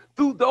powerful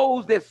through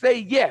those that say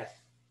yes.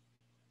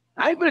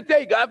 I ain't finna tell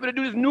you, God finna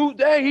do this new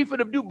thing. He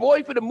finna do, boy,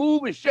 he finna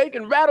move and shake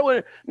and rattle.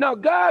 And now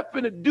God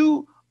finna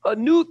do a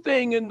new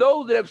thing in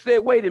those that have said,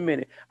 wait a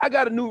minute, I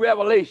got a new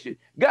revelation.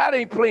 God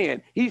ain't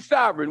playing. He's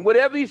sovereign.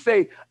 Whatever he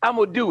say, I'm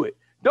gonna do it.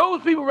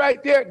 Those people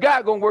right there,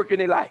 God gonna work in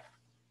their life.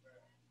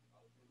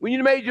 When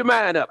you made your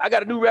mind up, I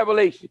got a new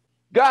revelation.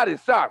 God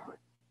is sovereign.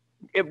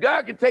 If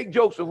God can take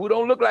Joseph, who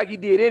don't look like he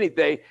did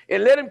anything,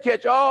 and let him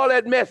catch all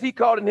that mess he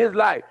caught in his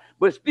life,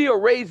 but still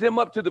raise him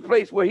up to the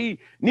place where he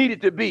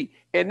needed to be.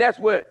 And that's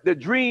where the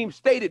dream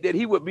stated that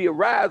he would be a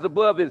rise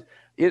above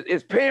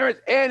his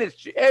parents and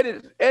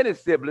his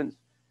siblings.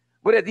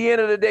 But at the end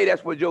of the day,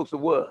 that's what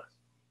Joseph was.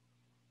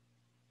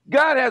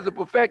 God has a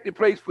perfected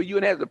place for you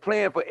and has a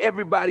plan for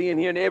everybody in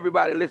here and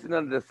everybody listening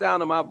under the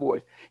sound of my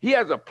voice. He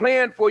has a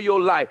plan for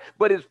your life,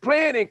 but his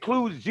plan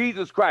includes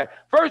Jesus Christ.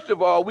 First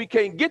of all, we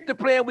can't get the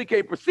plan, we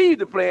can't perceive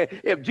the plan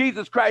if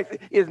Jesus Christ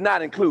is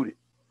not included.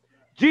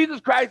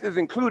 Jesus Christ is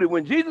included.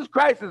 When Jesus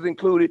Christ is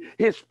included,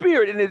 his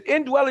spirit and his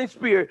indwelling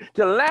spirit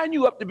to line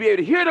you up to be able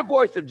to hear the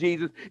voice of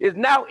Jesus is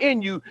now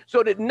in you,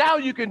 so that now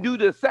you can do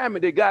the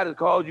assignment that God has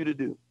called you to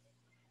do.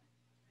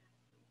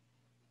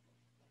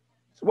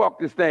 Let's walk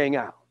this thing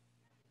out.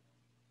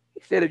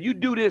 He said, if you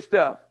do this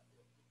stuff,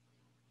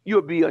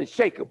 you'll be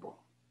unshakable.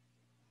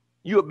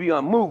 You'll be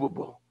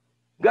unmovable.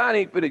 God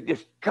ain't finna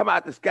just come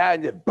out the sky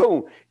and just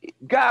boom.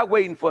 God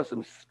waiting for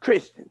some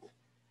Christians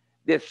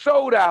that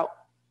sold out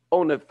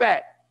on the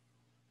fact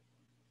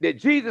that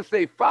Jesus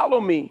said,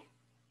 follow me.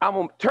 I'm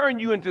going to turn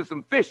you into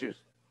some fishers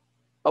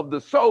of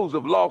the souls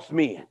of lost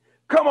men.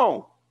 Come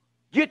on,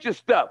 get your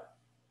stuff.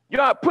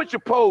 Y'all put your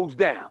poles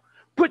down.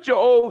 Put your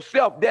old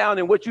self down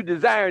and what you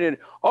desiring and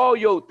all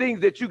your things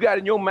that you got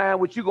in your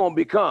mind, what you're going to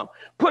become.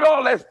 Put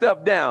all that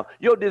stuff down,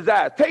 your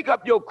desires. Take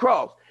up your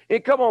cross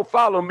and come on,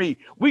 follow me.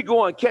 We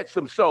go and catch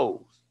some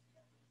souls.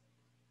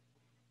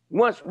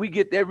 Once we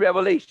get that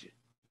revelation,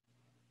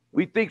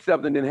 we think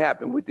something didn't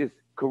happen with this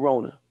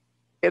corona.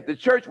 If the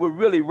church would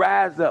really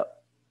rise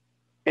up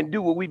and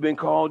do what we've been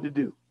called to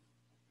do,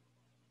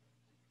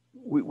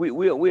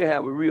 we'll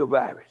have a real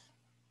virus.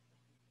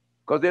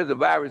 Because there's a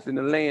virus in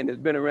the land that's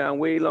been around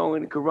way longer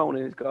than corona,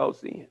 and it's called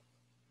sin.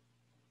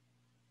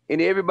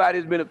 And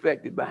everybody's been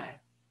affected by it.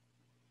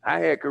 I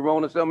had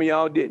corona, some of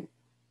y'all didn't.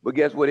 But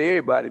guess what?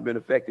 Everybody's been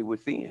affected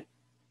with sin.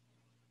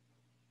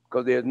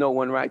 Because there's no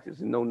one righteous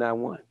and no, not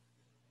one.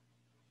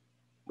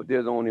 But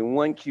there's only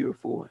one cure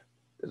for it.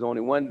 There's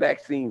only one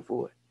vaccine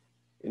for it.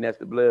 And that's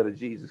the blood of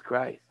Jesus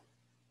Christ.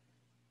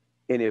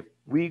 And if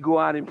we go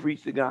out and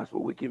preach the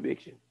gospel with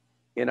conviction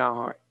in our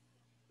heart,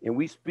 and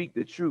we speak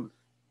the truth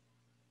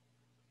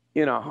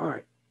in our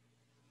heart,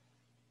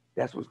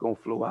 that's what's going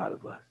to flow out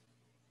of us.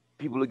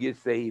 People will get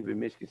saved, and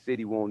Michigan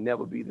City won't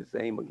never be the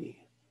same again.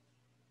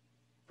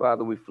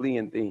 Father, we're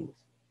fleeing things.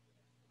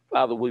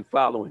 Father, we're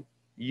following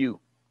you,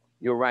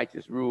 your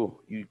righteous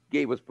rule. You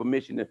gave us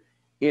permission to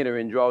enter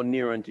and draw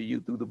near unto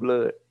you through the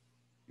blood.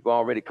 You've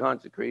already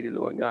consecrated,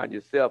 Lord God,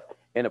 yourself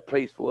in a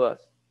place for us.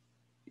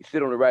 You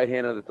sit on the right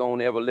hand of the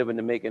throne, ever living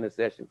to make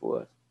intercession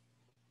for us.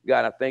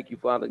 God, I thank you,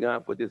 Father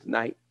God, for this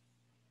night.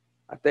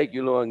 I thank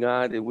you, Lord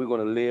God, that we're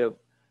going to live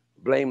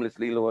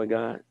blamelessly, Lord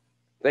God.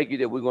 Thank you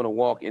that we're going to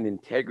walk in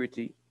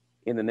integrity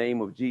in the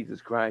name of Jesus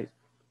Christ.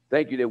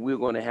 Thank you that we're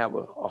going to have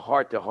a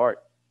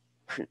heart-to-heart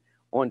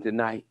on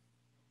tonight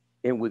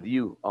and with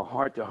you, a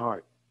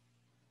heart-to-heart.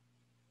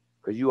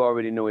 Because you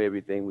already know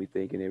everything we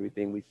think and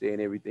everything we say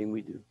and everything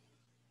we do.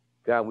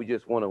 God, we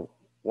just want to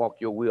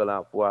walk your will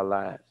out for our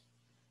lives.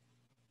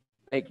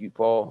 Thank you,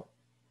 Paul.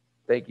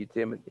 Thank you,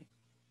 Timothy.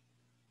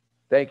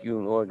 Thank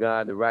you, Lord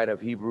God, the writer of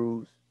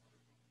Hebrews.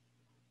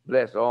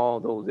 Bless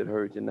all those that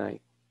heard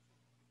tonight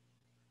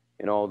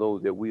and all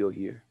those that will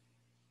hear.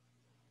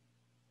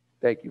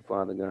 Thank you,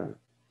 Father God.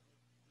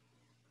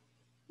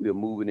 We are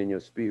moving in your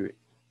spirit.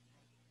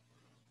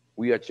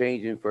 We are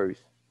changing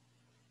first,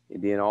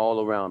 and then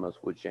all around us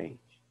will change.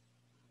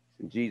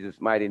 In Jesus'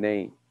 mighty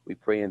name, we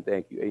pray and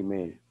thank you.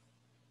 Amen.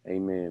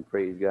 Amen.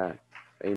 Praise God.